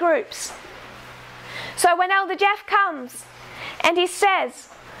 3 groups. So when Elder Jeff comes and he says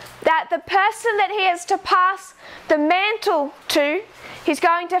that the person that he is to pass the mantle to, he's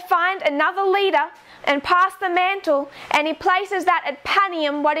going to find another leader and pass the mantle, and he places that at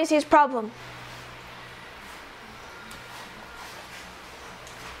Panium, what is his problem?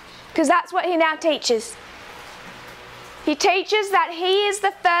 Because that's what he now teaches. He teaches that he is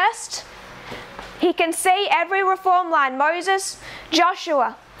the first. He can see every reform line, Moses,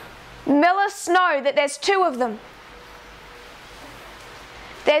 Joshua, Miller's Snow, that there's 2 of them.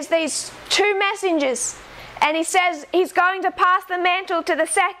 There's these 2 messengers, and he says he's going to pass the mantle to the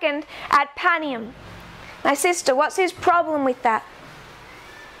second at Panium. My sister, what's his problem with that?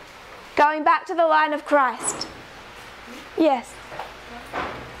 Going back to the line of Christ. Yes.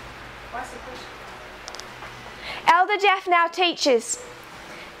 What's the question? Elder Jeff now teaches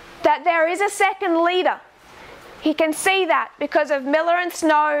that there is a second leader. He can see that because of Miller and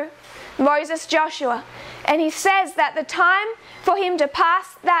Snow, Moses, Joshua. And he says that the time for him to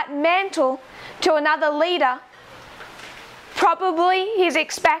pass that mantle to another leader, probably he's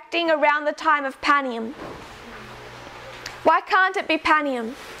expecting around the time of Panium. Why can't it be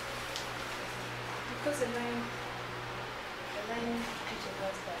Panium? Because the line teaches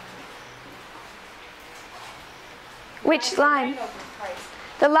us that. Which line? Of Christ.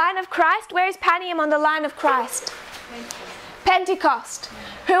 The line of Christ? Where is Panium on the line of Christ? Pentecost.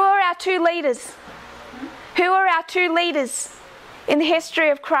 Who are our two leaders? Who are our two leaders in the history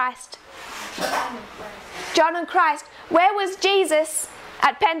of Christ? John and Christ. Where was Jesus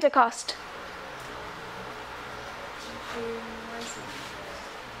at Pentecost?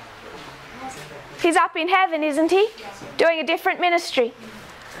 He's up in heaven, isn't he? Doing a different ministry.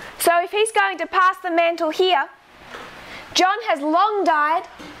 So if he's going to pass the mantle here, John has long died.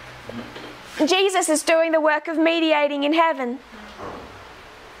 Jesus is doing the work of mediating in heaven.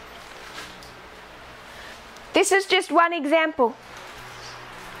 This is just one example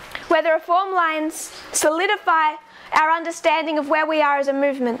where the reform lines solidify our understanding of where we are as a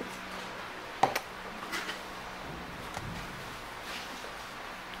movement.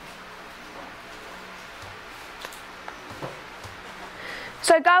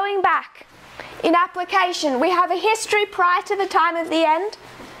 So going back, in application, we have a history prior to the time of the end.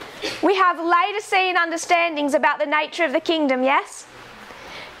 We have Laodicean understandings about the nature of the kingdom, yes?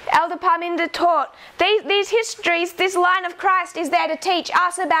 Elder Parminder taught. These histories, this line of Christ is there to teach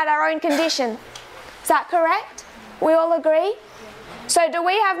us about our own condition. Is that correct? We all agree? So do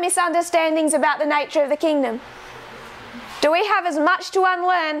we have misunderstandings about the nature of the kingdom? Do we have as much to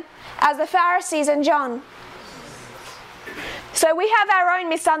unlearn as the Pharisees and John? So we have our own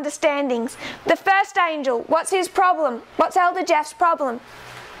misunderstandings. The first angel, what's his problem? What's Elder Jeff's problem?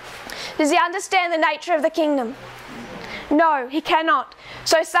 Does he understand the nature of the kingdom? No, he cannot.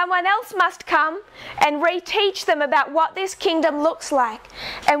 So someone else must come and reteach them about what this kingdom looks like.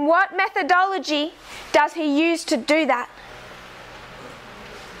 And what methodology does he use to do that?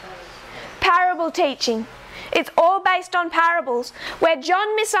 Parable teaching. It's all based on parables. Where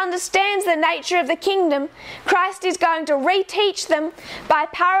John misunderstands the nature of the kingdom, Christ is going to reteach them by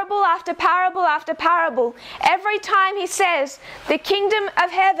parable after parable after parable. Every time he says the kingdom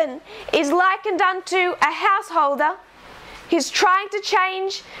of heaven is likened unto a householder, he's trying to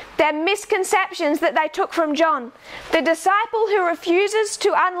change their misconceptions that they took from John. The disciple who refuses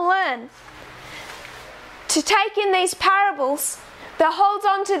to unlearn, to take in these parables, that holds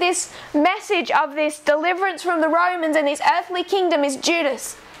on to this message of this deliverance from the Romans and this earthly kingdom is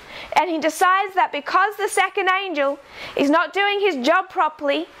Judas. And he decides that because the second angel is not doing his job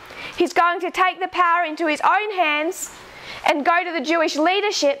properly, he's going to take the power into his own hands and go to the Jewish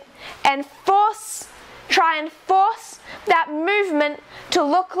leadership and try and force that movement to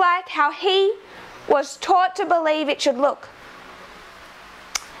look like how he was taught to believe it should look.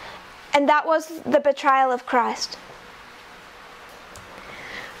 And that was the betrayal of Christ.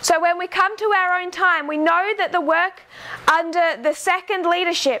 So when we come to our own time, we know that the work under the second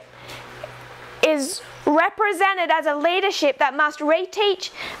leadership is represented as a leadership that must reteach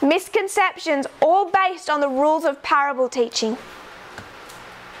misconceptions, all based on the rules of parable teaching.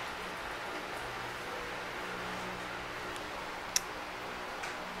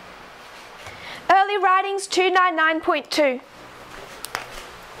 Early Writings 299.2.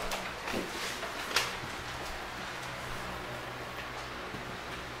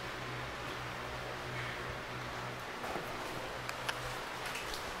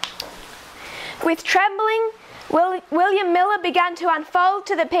 With trembling, William Miller began to unfold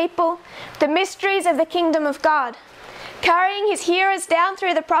to the people the mysteries of the kingdom of God, carrying his hearers down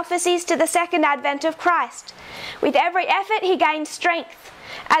through the prophecies to the second advent of Christ. With every effort he gained strength.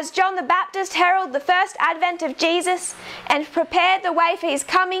 As John the Baptist heralded the first advent of Jesus and prepared the way for his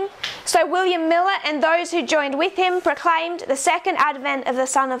coming, so William Miller and those who joined with him proclaimed the second advent of the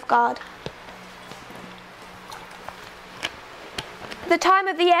Son of God. The time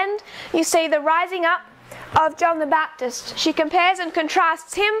of the end, you see the rising up of John the Baptist. She compares and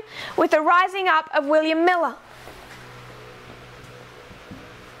contrasts him with the rising up of William Miller.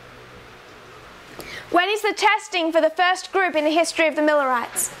 When is the testing for the first group in the history of the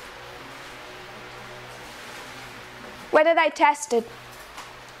Millerites? When are they tested?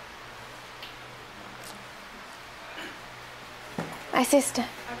 My sister.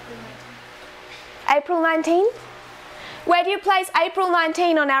 April 19? Where do you place April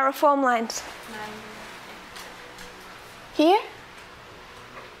 19 on our reform lines? 9. Here?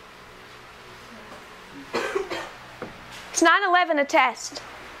 It's 9/11 a test?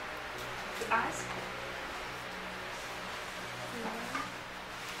 Ask.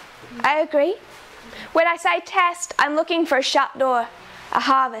 I agree. When I say test, I'm looking for a shut door, a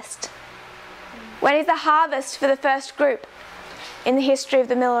harvest. When is the harvest for the first group in the history of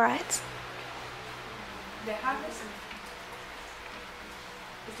the Millerites? The harvest.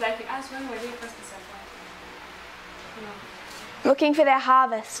 It's like you ask when were they first disappointed? Looking for their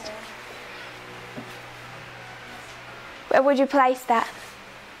harvest. Where would you place that?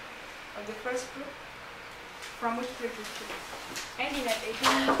 Of the first group? From which previous group? Ending at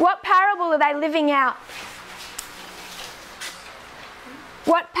 18. What parable are they living out?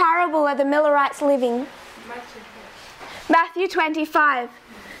 What parable are the Millerites living? Matthew 25.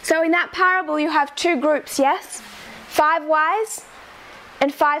 So in that parable you have two groups, yes? 5 wise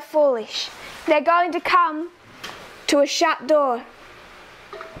and 5 foolish. They're going to come to a shut door.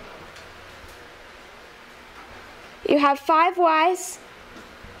 You have 5 wise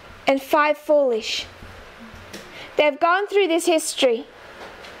and 5 foolish. They've gone through this history.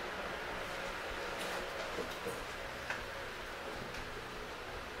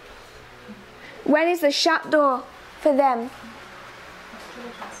 When is the shut door for them?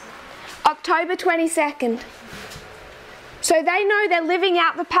 October 22nd. So they know they're living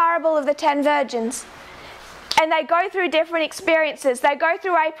out the parable of the 10 virgins. And they go through different experiences. They go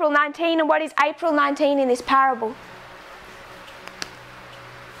through April 19, and what is April 19 in this parable?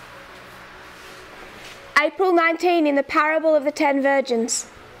 April 19 in the parable of the 10 virgins.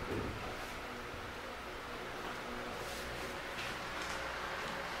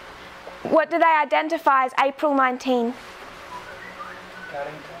 What do they identify as April 19?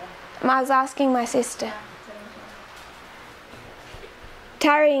 I was asking my sister.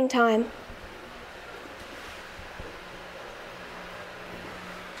 Tarrying time.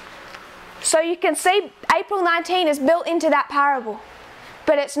 So you can see April 19 is built into that parable,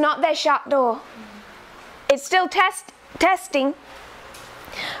 but it's not their shut door. It's still testing.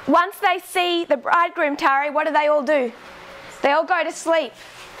 Once they see the bridegroom tarry, what do? They all go to sleep.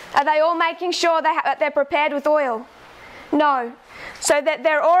 Are they all making sure that they're prepared with oil? No. So that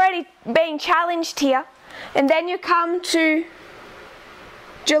they're already being challenged here. And then you come to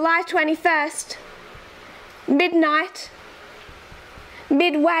July 21st, midnight,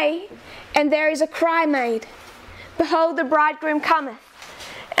 midway, and there is a cry made. Behold, the bridegroom cometh.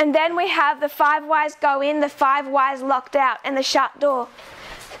 And then we have the 5 wise go in, the 5 wise locked out, and the shut door.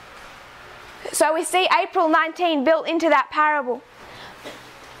 So we see April 19 built into that parable.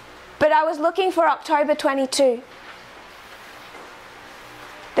 But I was looking for October 22.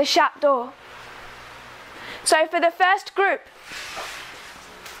 The shut door. So for the first group,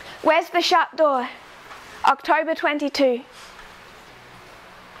 where's the shut door? October 22.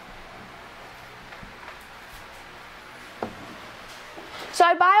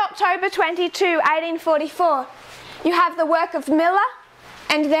 So by October 22, 1844, you have the work of Miller,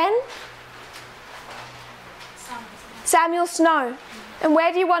 and then Samuel Snow. And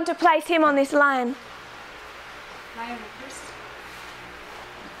where do you want to place him on this line? Line first.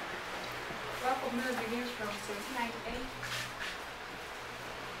 Work of Miller begins from 1798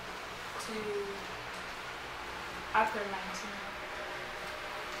 to April 19.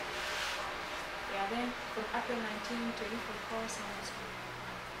 Yeah, then from April 19 to 1844, Samuel Snow.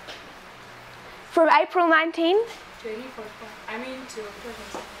 From April 19 To 1844. I mean to October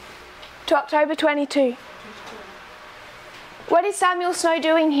 2nd. to October 22. What is Samuel Snow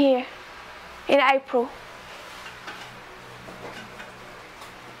doing here in April?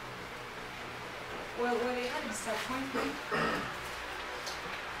 Well, they had disappointment.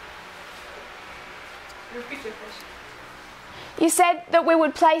 Repeat your question. You said that we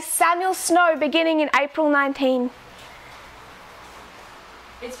would place Samuel Snow beginning in April 19.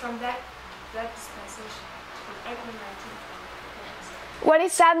 It's from that dispensation, from April 19. What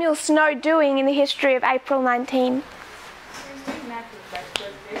is Samuel Snow doing in the history of April 19? He's doing nothing, but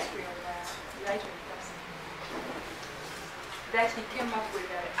was the history of the Elijah person. That he came up with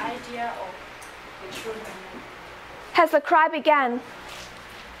the idea of the children. Has the cry began?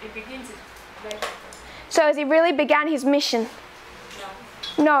 It begins with Elijah. So has he really began his mission?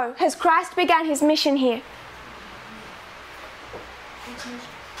 No. No. Has Christ began his mission here? Which mission?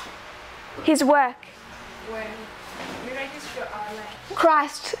 His work. When we register our life.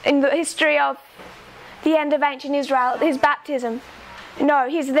 Christ in the history of the end of ancient Israel, his baptism. No,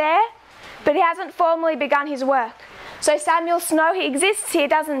 he's there, but he hasn't formally begun his work. So Samuel Snow, he exists here,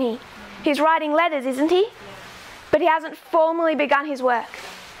 doesn't he? He's writing letters, isn't he? But he hasn't formally begun his work.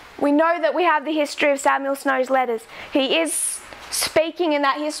 We know that we have the history of Samuel Snow's letters. He is speaking in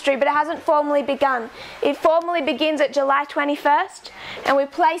that history, but it hasn't formally begun. It formally begins at July 21st, and we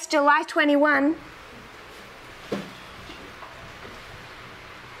place July 21.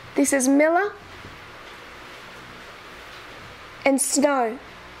 This is Miller and Snow.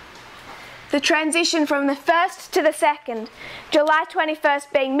 The transition from the first to the second, July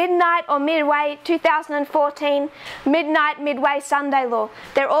 21st being midnight or midway 2014, midnight, midway Sunday law.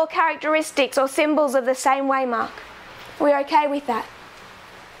 They're all characteristics or symbols of the same waymark. We're okay with that.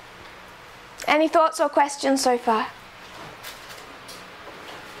 Any thoughts or questions so far?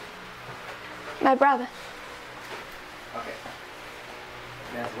 My brother. Okay.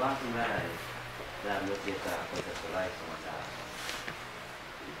 There's one thing that I'm not yet conceptualized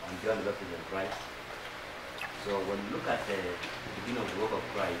on John the Baptist and Christ. So when you look at the beginning of the work of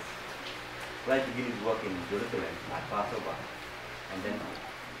Christ began his work in Jerusalem at Passover, and then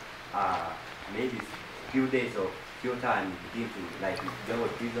maybe few days or few time begin to, like, John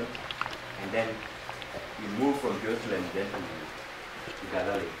was prison, and then he moved from Jerusalem then to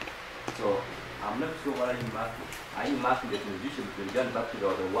Galilee. So I'm not sure whether are you marking the transition between John the Baptist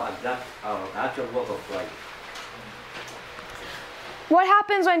or the actual work of Christ? What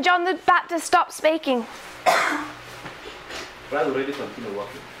happens when John the Baptist stops speaking? Christ already continued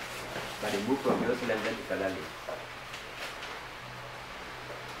working, but he moved from Jerusalem then to Galilee.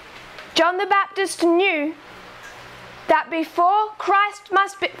 John the Baptist knew that before Christ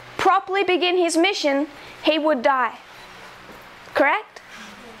must properly begin his mission, he would die. Correct?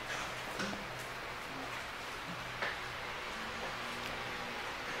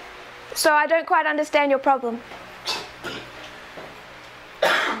 So I don't quite understand your problem.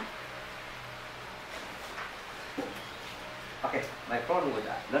 Okay, my problem with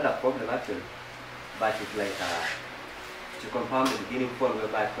that, not a problem actually, but it's like to confirm the beginning point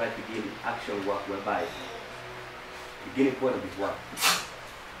whereby Christ began actual work, whereby the beginning point of his work.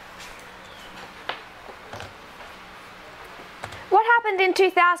 What happened in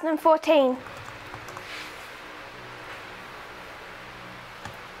 2014?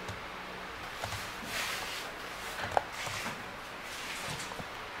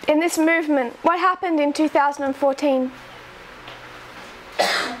 In this movement, what happened in 2014?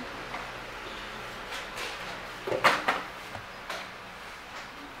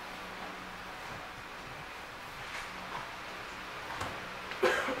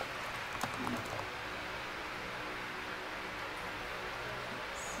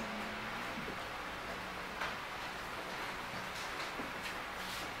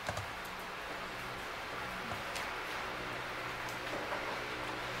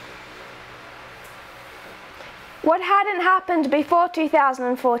 What hadn't happened before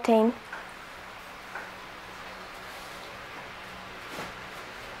 2014?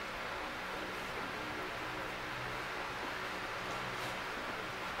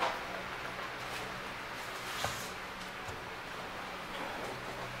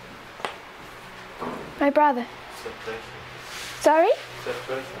 My brother. Separation. Sorry?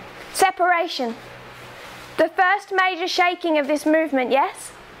 Separation. Separation. The first major shaking of this movement,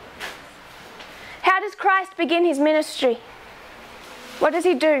 yes? How does Christ begin his ministry? What does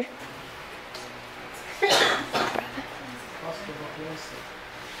he do?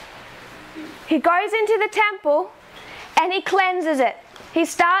 He goes into the temple and he cleanses it. He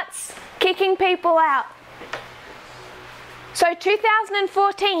starts kicking people out. So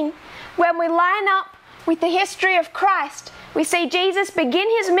 2014, when we line up with the history of Christ, we see Jesus begin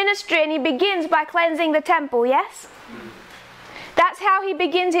his ministry, and he begins by cleansing the temple, yes? That's how he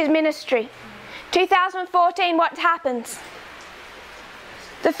begins his ministry. 2014, what happens?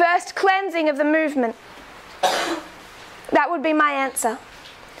 The first cleansing of the movement. That would be my answer.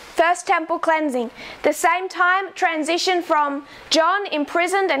 First temple cleansing. The same time, transition from John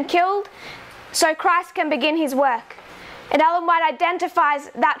imprisoned and killed so Christ can begin his work. And Ellen White identifies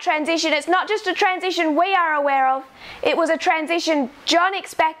that transition. It's not just a transition we are aware of. It was a transition John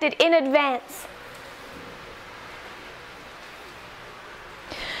expected in advance.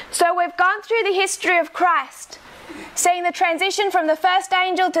 So we've gone through the history of Christ, seeing the transition from the first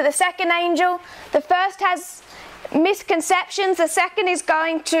angel to the second angel. The first has misconceptions. The second is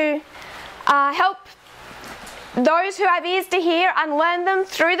going to help those who have ears to hear unlearn them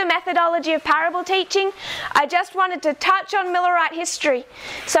through the methodology of parable teaching. I just wanted to touch on Millerite history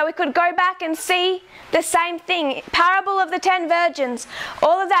so we could go back and see the same thing. Parable of the 10 virgins,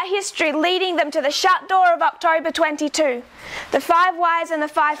 all of that history leading them to the shut door of October 22, the 5 wise and the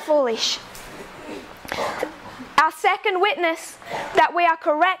 5 foolish. Our second witness that we are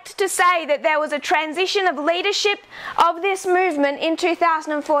correct to say that there was a transition of leadership of this movement in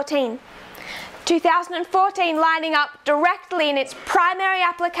 2014. 2014 lining up directly in its primary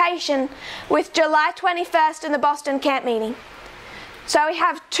application with July 21st and the Boston camp meeting. So we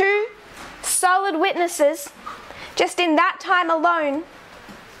have 2 solid witnesses just in that time alone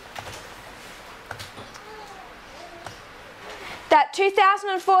that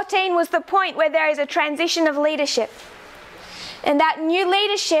 2014 was the point where there is a transition of leadership. And that new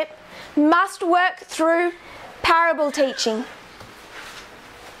leadership must work through parable teaching.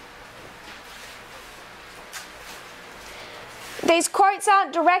 These quotes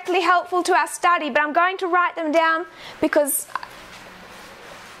aren't directly helpful to our study, but I'm going to write them down because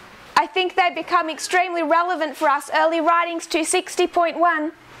I think they become extremely relevant for us. Early Writings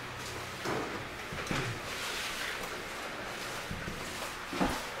 260.1.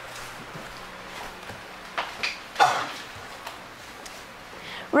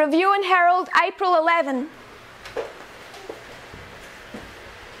 Review and Herald, April 11.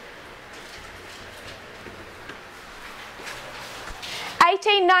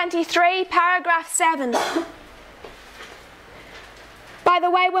 (1893), paragraph 7. By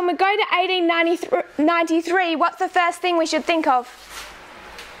the way, when we go to 1893, what's the first thing we should think of?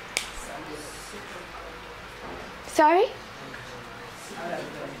 Sorry?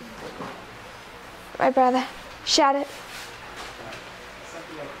 My brother, shout it.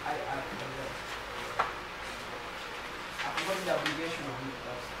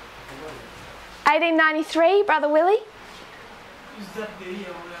 1893, Brother Willie? Is that the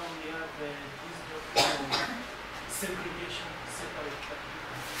year where we have this segregation, separate?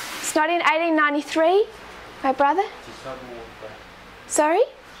 It's not in 1893, my brother? Chicago World Fair. Sorry?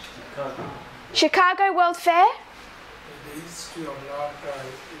 Chicago World Fair? The history of America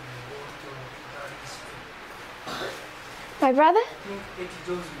in the world history. My brother? I think Eddie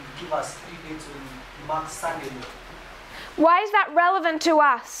Jones will give us 3 dates on Mark Sunday. Why is that relevant to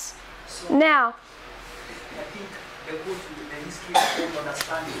us So now? I think the quote in the history of world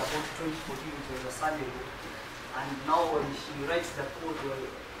understanding about 2014 was a Sunday law. And now when he writes the quote,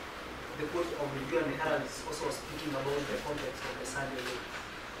 the quote of Review and Herald is also speaking about the context of the Sunday law.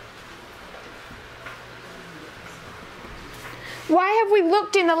 Why have we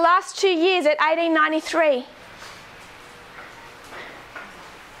looked in the last 2 years at 1893?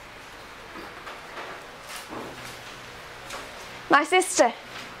 My sister,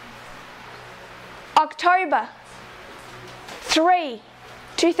 October 3,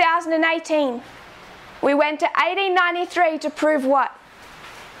 2018, we went to 1893 to prove what?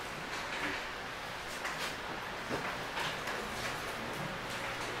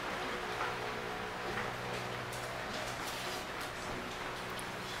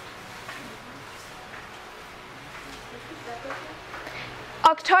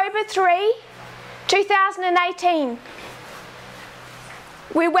 October 3, 2018.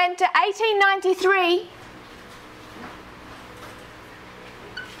 We went to 1893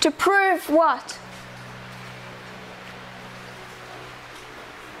 to prove what?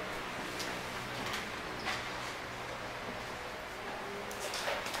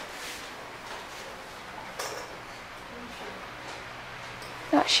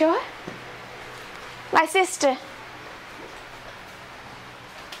 Not sure? My sister.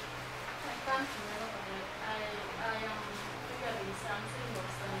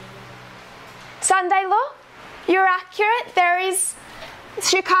 Sunday law? You're accurate. There is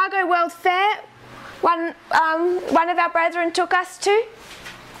Chicago World Fair. One of our brethren took us to.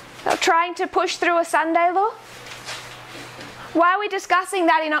 They're trying to push through a Sunday law. Why are we discussing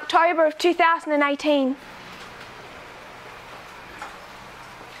that in October of 2018?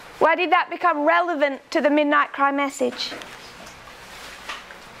 Why did that become relevant to the Midnight Cry message?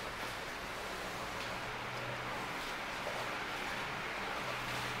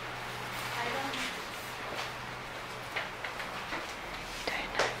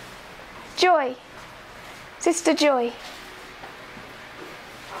 Joy. Sister Joy.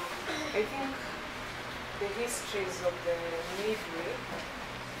 I think the histories of the Midway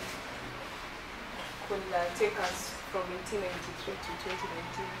could take us from 1893 to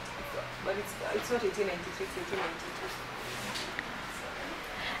 2019, but it's not 1893, it's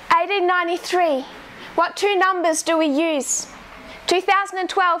 1892. 1893. What two numbers do we use?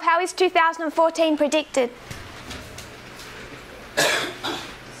 2012, how is 2014 predicted?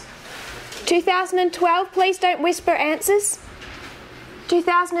 2012, please don't whisper answers.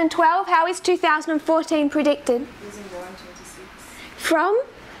 2012, how is 2014 predicted? Using the 126. From?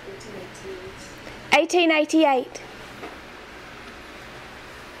 1888.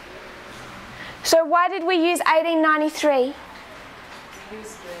 So why did we use 1893? Use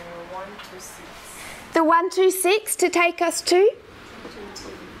the 126. The 126 to take us to?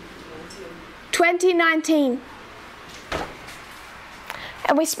 2019.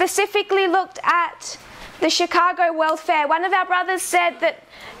 And we specifically looked at the Chicago World Fair. One of our brothers said that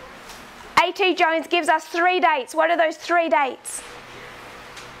A.T. Jones gives us 3 dates. What are those 3 dates?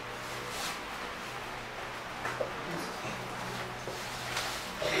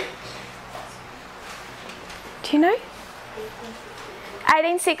 Do you know?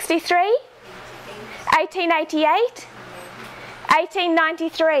 1863, 1888,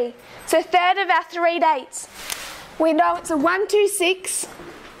 1893. So a third of our 3 dates. We know it's a 126,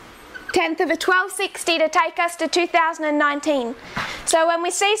 10th of a 1260 to take us to 2019. So when we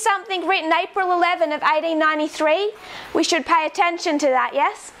see something written April 11 of 1893, we should pay attention to that,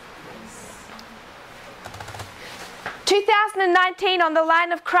 yes? 2019 on the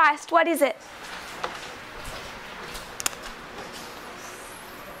line of Christ, what is it?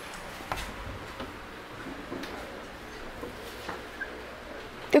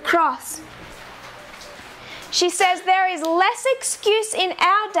 The cross. She says there is less excuse in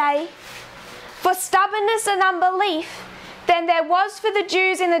our day for stubbornness and unbelief than there was for the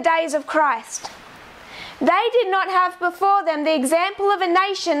Jews in the days of Christ. They did not have before them the example of a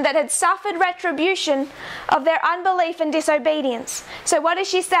nation that had suffered retribution of their unbelief and disobedience. So what is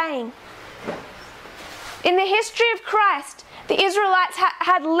she saying? In the history of Christ, the Israelites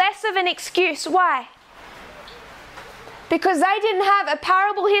had less of an excuse. Why? Because they didn't have a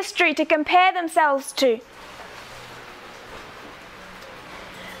parable history to compare themselves to.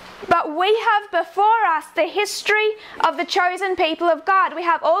 But we have before us the history of the chosen people of God. We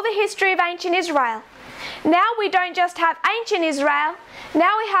have all the history of ancient Israel. Now we don't just have ancient Israel,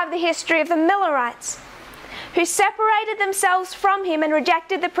 now we have the history of the Millerites, who separated themselves from him and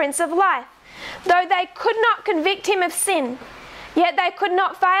rejected the Prince of Life. Though they could not convict him of sin, yet they could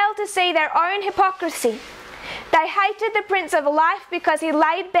not fail to see their own hypocrisy. They hated the Prince of Life because he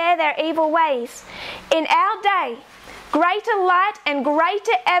laid bare their evil ways. In our day, greater light and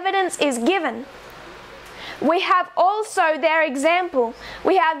greater evidence is given. We have also their example.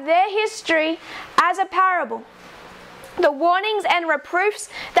 We have their history as a parable. The warnings and reproofs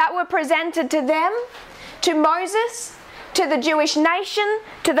that were presented to them, to Moses, to the Jewish nation,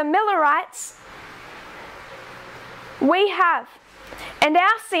 to the Millerites, we have. And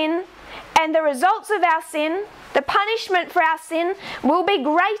our sin and the results of our sin, the punishment for our sin, will be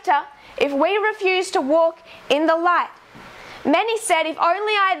greater if we refuse to walk in the light. Many said, if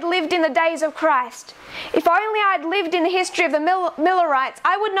only I had lived in the days of Christ, if only I had lived in the history of the Millerites,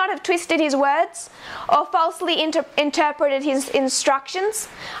 I would not have twisted his words or falsely interpreted his instructions.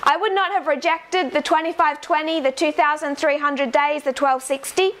 I would not have rejected the 2520, the 2,300 days, the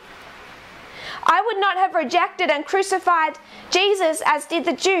 1260. I would not have rejected and crucified Jesus as did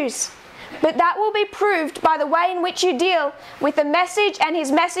the Jews. But that will be proved by the way in which you deal with the message and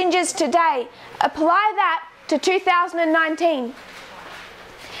his messengers today. Apply that to 2019.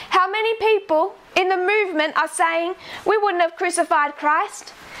 How many people in the movement are saying, we wouldn't have crucified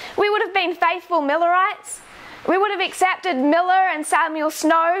Christ, we would have been faithful Millerites, we would have accepted Miller and Samuel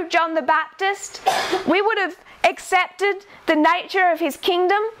Snow, John the Baptist, we would have accepted the nature of his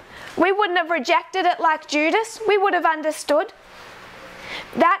kingdom, we wouldn't have rejected it like Judas, we would have understood.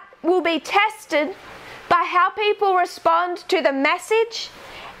 That will be tested by how people respond to the message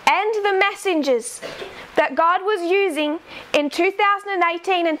and the messengers that God was using in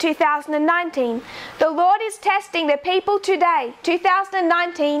 2018 and 2019. The Lord is testing the people today,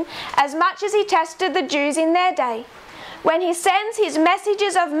 2019, as much as he tested the Jews in their day. When he sends his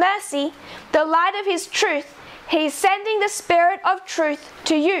messages of mercy, the light of his truth, he is sending the Spirit of truth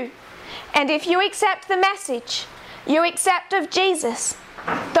to you. And if you accept the message, you accept of Jesus.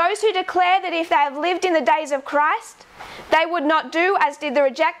 Those who declare that if they have lived in the days of Christ, they would not do as did the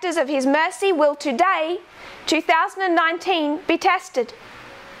rejectors of his mercy will today, 2019, be tested.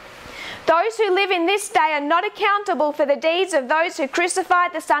 Those who live in this day are not accountable for the deeds of those who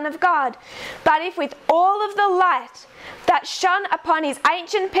crucified the Son of God. But if with all of the light that shone upon his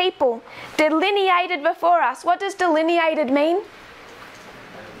ancient people, delineated before us, what does delineated mean?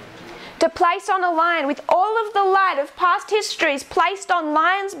 To place on a line, with all of the light of past histories placed on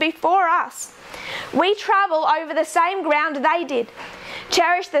lines before us, we travel over the same ground they did,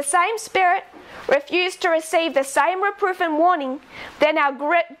 cherish the same spirit, refuse to receive the same reproof and warning, then our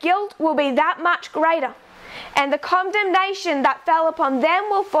guilt will be that much greater, and the condemnation that fell upon them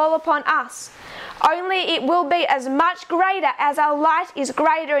will fall upon us. Only it will be as much greater as our light is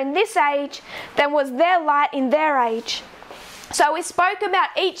greater in this age than was their light in their age. So we spoke about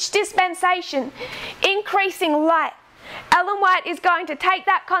each dispensation increasing light. Ellen White is going to take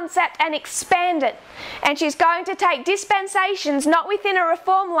that concept and expand it. And she's going to take dispensations, not within a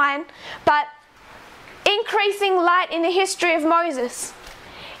reform line, but increasing light in the history of Moses.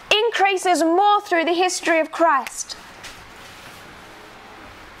 Increases more through the history of Christ.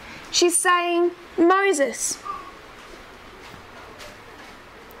 She's saying, Moses,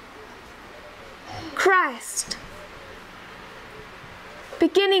 Christ,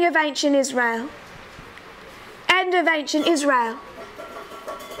 beginning of ancient Israel, end of ancient Israel,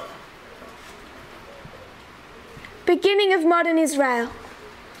 beginning of modern Israel,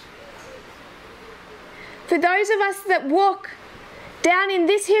 for those of us that walk down in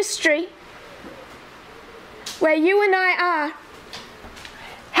this history where you and I are,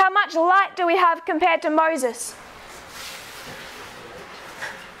 how much light do we have compared to Moses?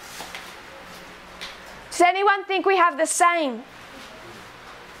 Does anyone think we have the same?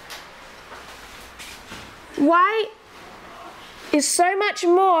 Why is so much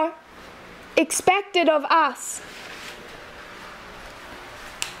more expected of us?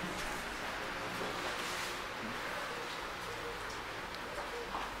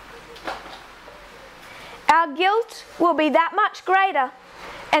 Our guilt will be that much greater,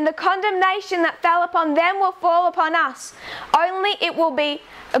 and the condemnation that fell upon them will fall upon us. Only it will be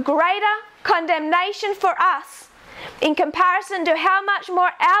a greater condemnation for us in comparison to how much more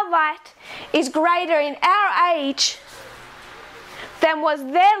our light is greater in our age than was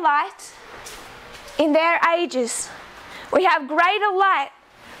their light in their ages. We have greater light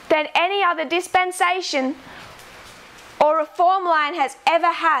than any other dispensation or reform line has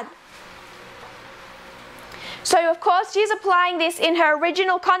ever had. So of course she's applying this in her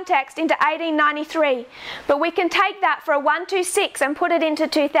original context into 1893, but we can take that for a 126 and put it into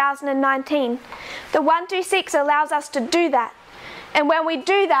 2019. The 126 allows us to do that. And when we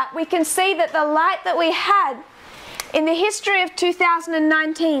do that, we can see that the light that we had in the history of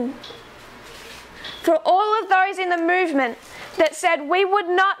 2019, for all of those in the movement that said we would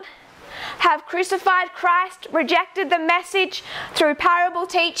not have crucified Christ, rejected the message through parable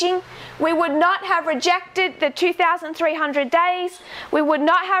teaching, we would not have rejected the 2,300 days, we would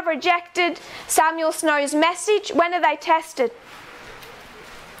not have rejected Samuel Snow's message. When are they tested?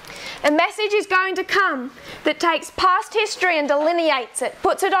 A message is going to come that takes past history and delineates it,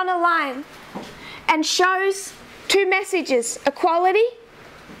 puts it on a line, and shows two messages, equality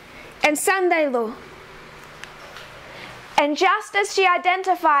and Sunday law. And just as she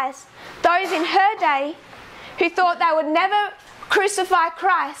identifies those in her day who thought they would never crucify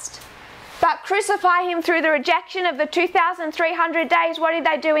Christ, but crucify him through the rejection of the 2,300 days, what did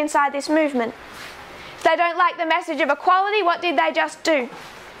they do inside this movement? If they don't like the message of equality, what did they just do?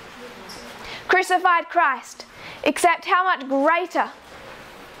 Crucified Christ. Except how much greater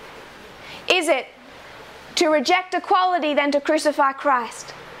is it to reject equality than to crucify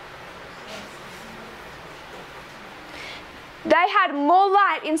Christ? They had more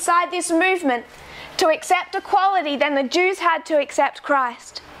light inside this movement to accept equality than the Jews had to accept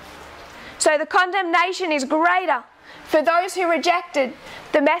Christ. So the condemnation is greater for those who rejected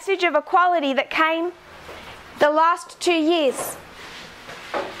the message of equality that came the last 2 years.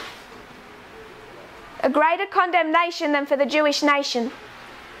 A greater condemnation than for the Jewish nation.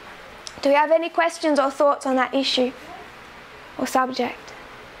 Do we have any questions or thoughts on that issue or subject?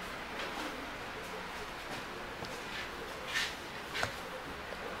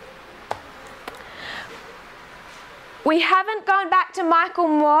 We haven't gone back to Michael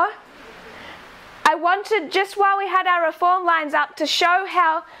Moore. I wanted, just while we had our reform lines up, to show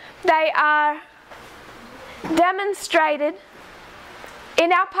how they are demonstrated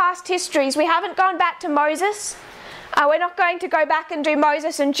in our past histories. We haven't gone back to Moses. We're not going to go back and do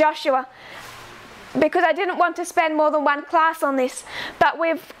Moses and Joshua because I didn't want to spend more than one class on this. But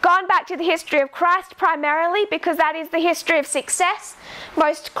we've gone back to the history of Christ primarily because that is the history of success,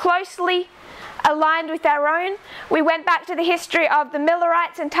 most closely aligned with our own. We went back to the history of the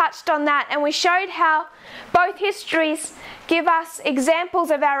Millerites and touched on that, and we showed how both histories give us examples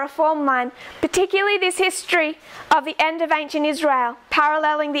of our reform line, particularly this history of the end of ancient Israel,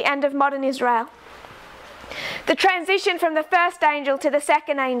 paralleling the end of modern Israel. The transition from the first angel to the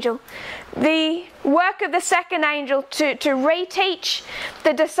second angel. The work of the second angel to reteach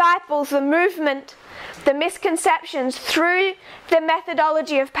the disciples the movement, the misconceptions through the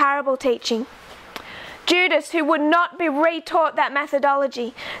methodology of parable teaching. Judas, who would not be retaught that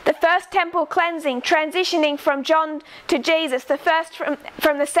methodology. The first temple cleansing, transitioning from John to Jesus, the first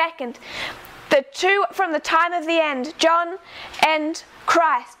from the second. The two from the time of the end, John and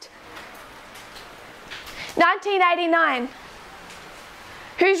Christ. 1989.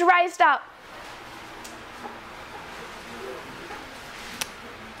 Who's raised up?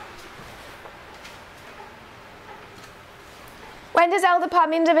 When does Elder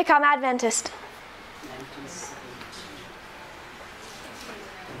Parminder become Adventist? 1970.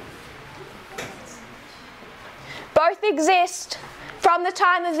 Both exist from the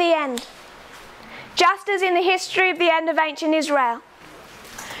time of the end, just as in the history of the end of ancient Israel.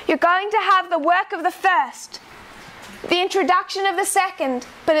 You're going to have the work of the first, the introduction of the second,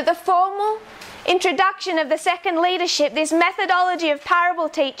 but at the formal introduction of the second leadership, this methodology of parable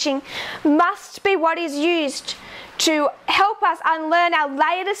teaching must be what is used to help us unlearn our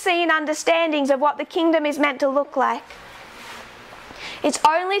Laodicean understandings of what the kingdom is meant to look like. It's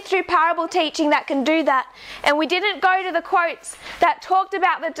only through parable teaching that can do that. And we didn't go to the quotes that talked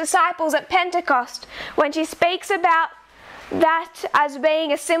about the disciples at Pentecost when she speaks about that as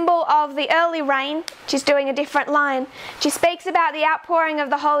being a symbol of the early rain. She's doing a different line. She speaks about the outpouring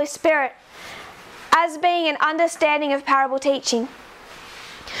of the Holy Spirit as being an understanding of parable teaching.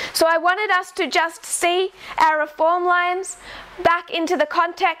 So I wanted us to just see our reform lines back into the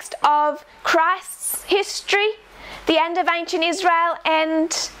context of Christ's history, the end of ancient Israel,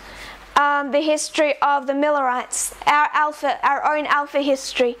 and the history of the Millerites, our own Alpha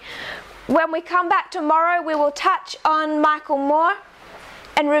history. When we come back tomorrow, we will touch on Michael Moore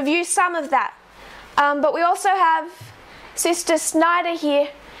and review some of that. But we also have Sister Snyder here,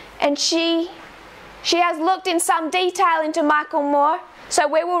 and she has looked in some detail into Michael Moore, so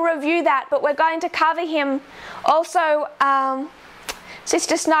we will review that, but we're going to cover him. Also,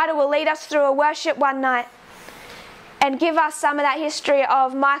 Sister Snyder will lead us through a worship one night and give us some of that history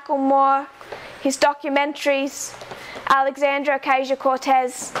of Michael Moore, his documentaries, Alexandra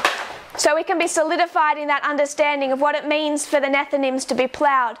Ocasio-Cortez, so we can be solidified in that understanding of what it means for the Nethinims to be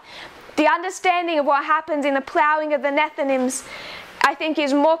ploughed. The understanding of what happens in the ploughing of the Nethinims, I think,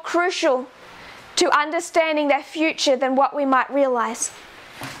 is more crucial to understanding their future than what we might realise.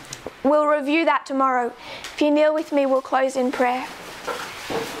 We'll review that tomorrow. If you kneel with me, we'll close in prayer.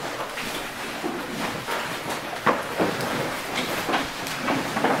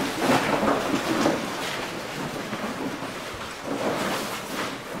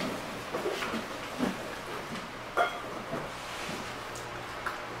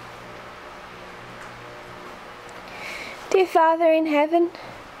 Dear Father in heaven,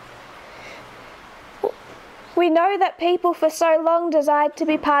 we know that people for so long desired to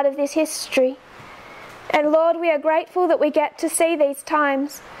be part of this history. And Lord, we are grateful that we get to see these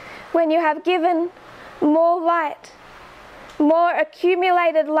times when you have given more light, more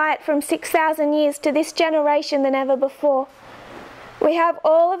accumulated light from 6,000 years to this generation than ever before. We have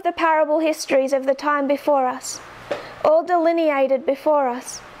all of the parable histories of the time before us, all delineated before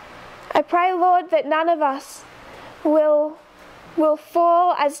us. I pray, Lord, that none of us will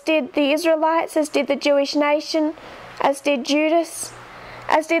fall as did the Israelites, as did the Jewish nation, as did Judas,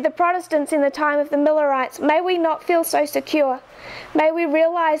 as did the Protestants in the time of the Millerites. May we not feel so secure. May we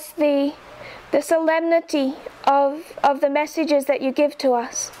realize the solemnity of the messages that you give to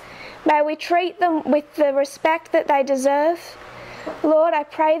us. May we treat them with the respect that they deserve. Lord, I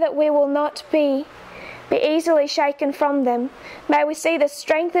pray that we will not be easily shaken from them. May we see the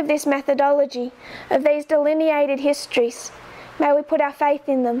strength of this methodology, of these delineated histories. May we put our faith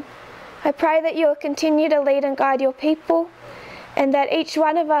in them. I pray that you will continue to lead and guide your people, and that each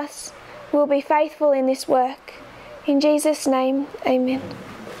one of us will be faithful in this work. In Jesus' name, amen.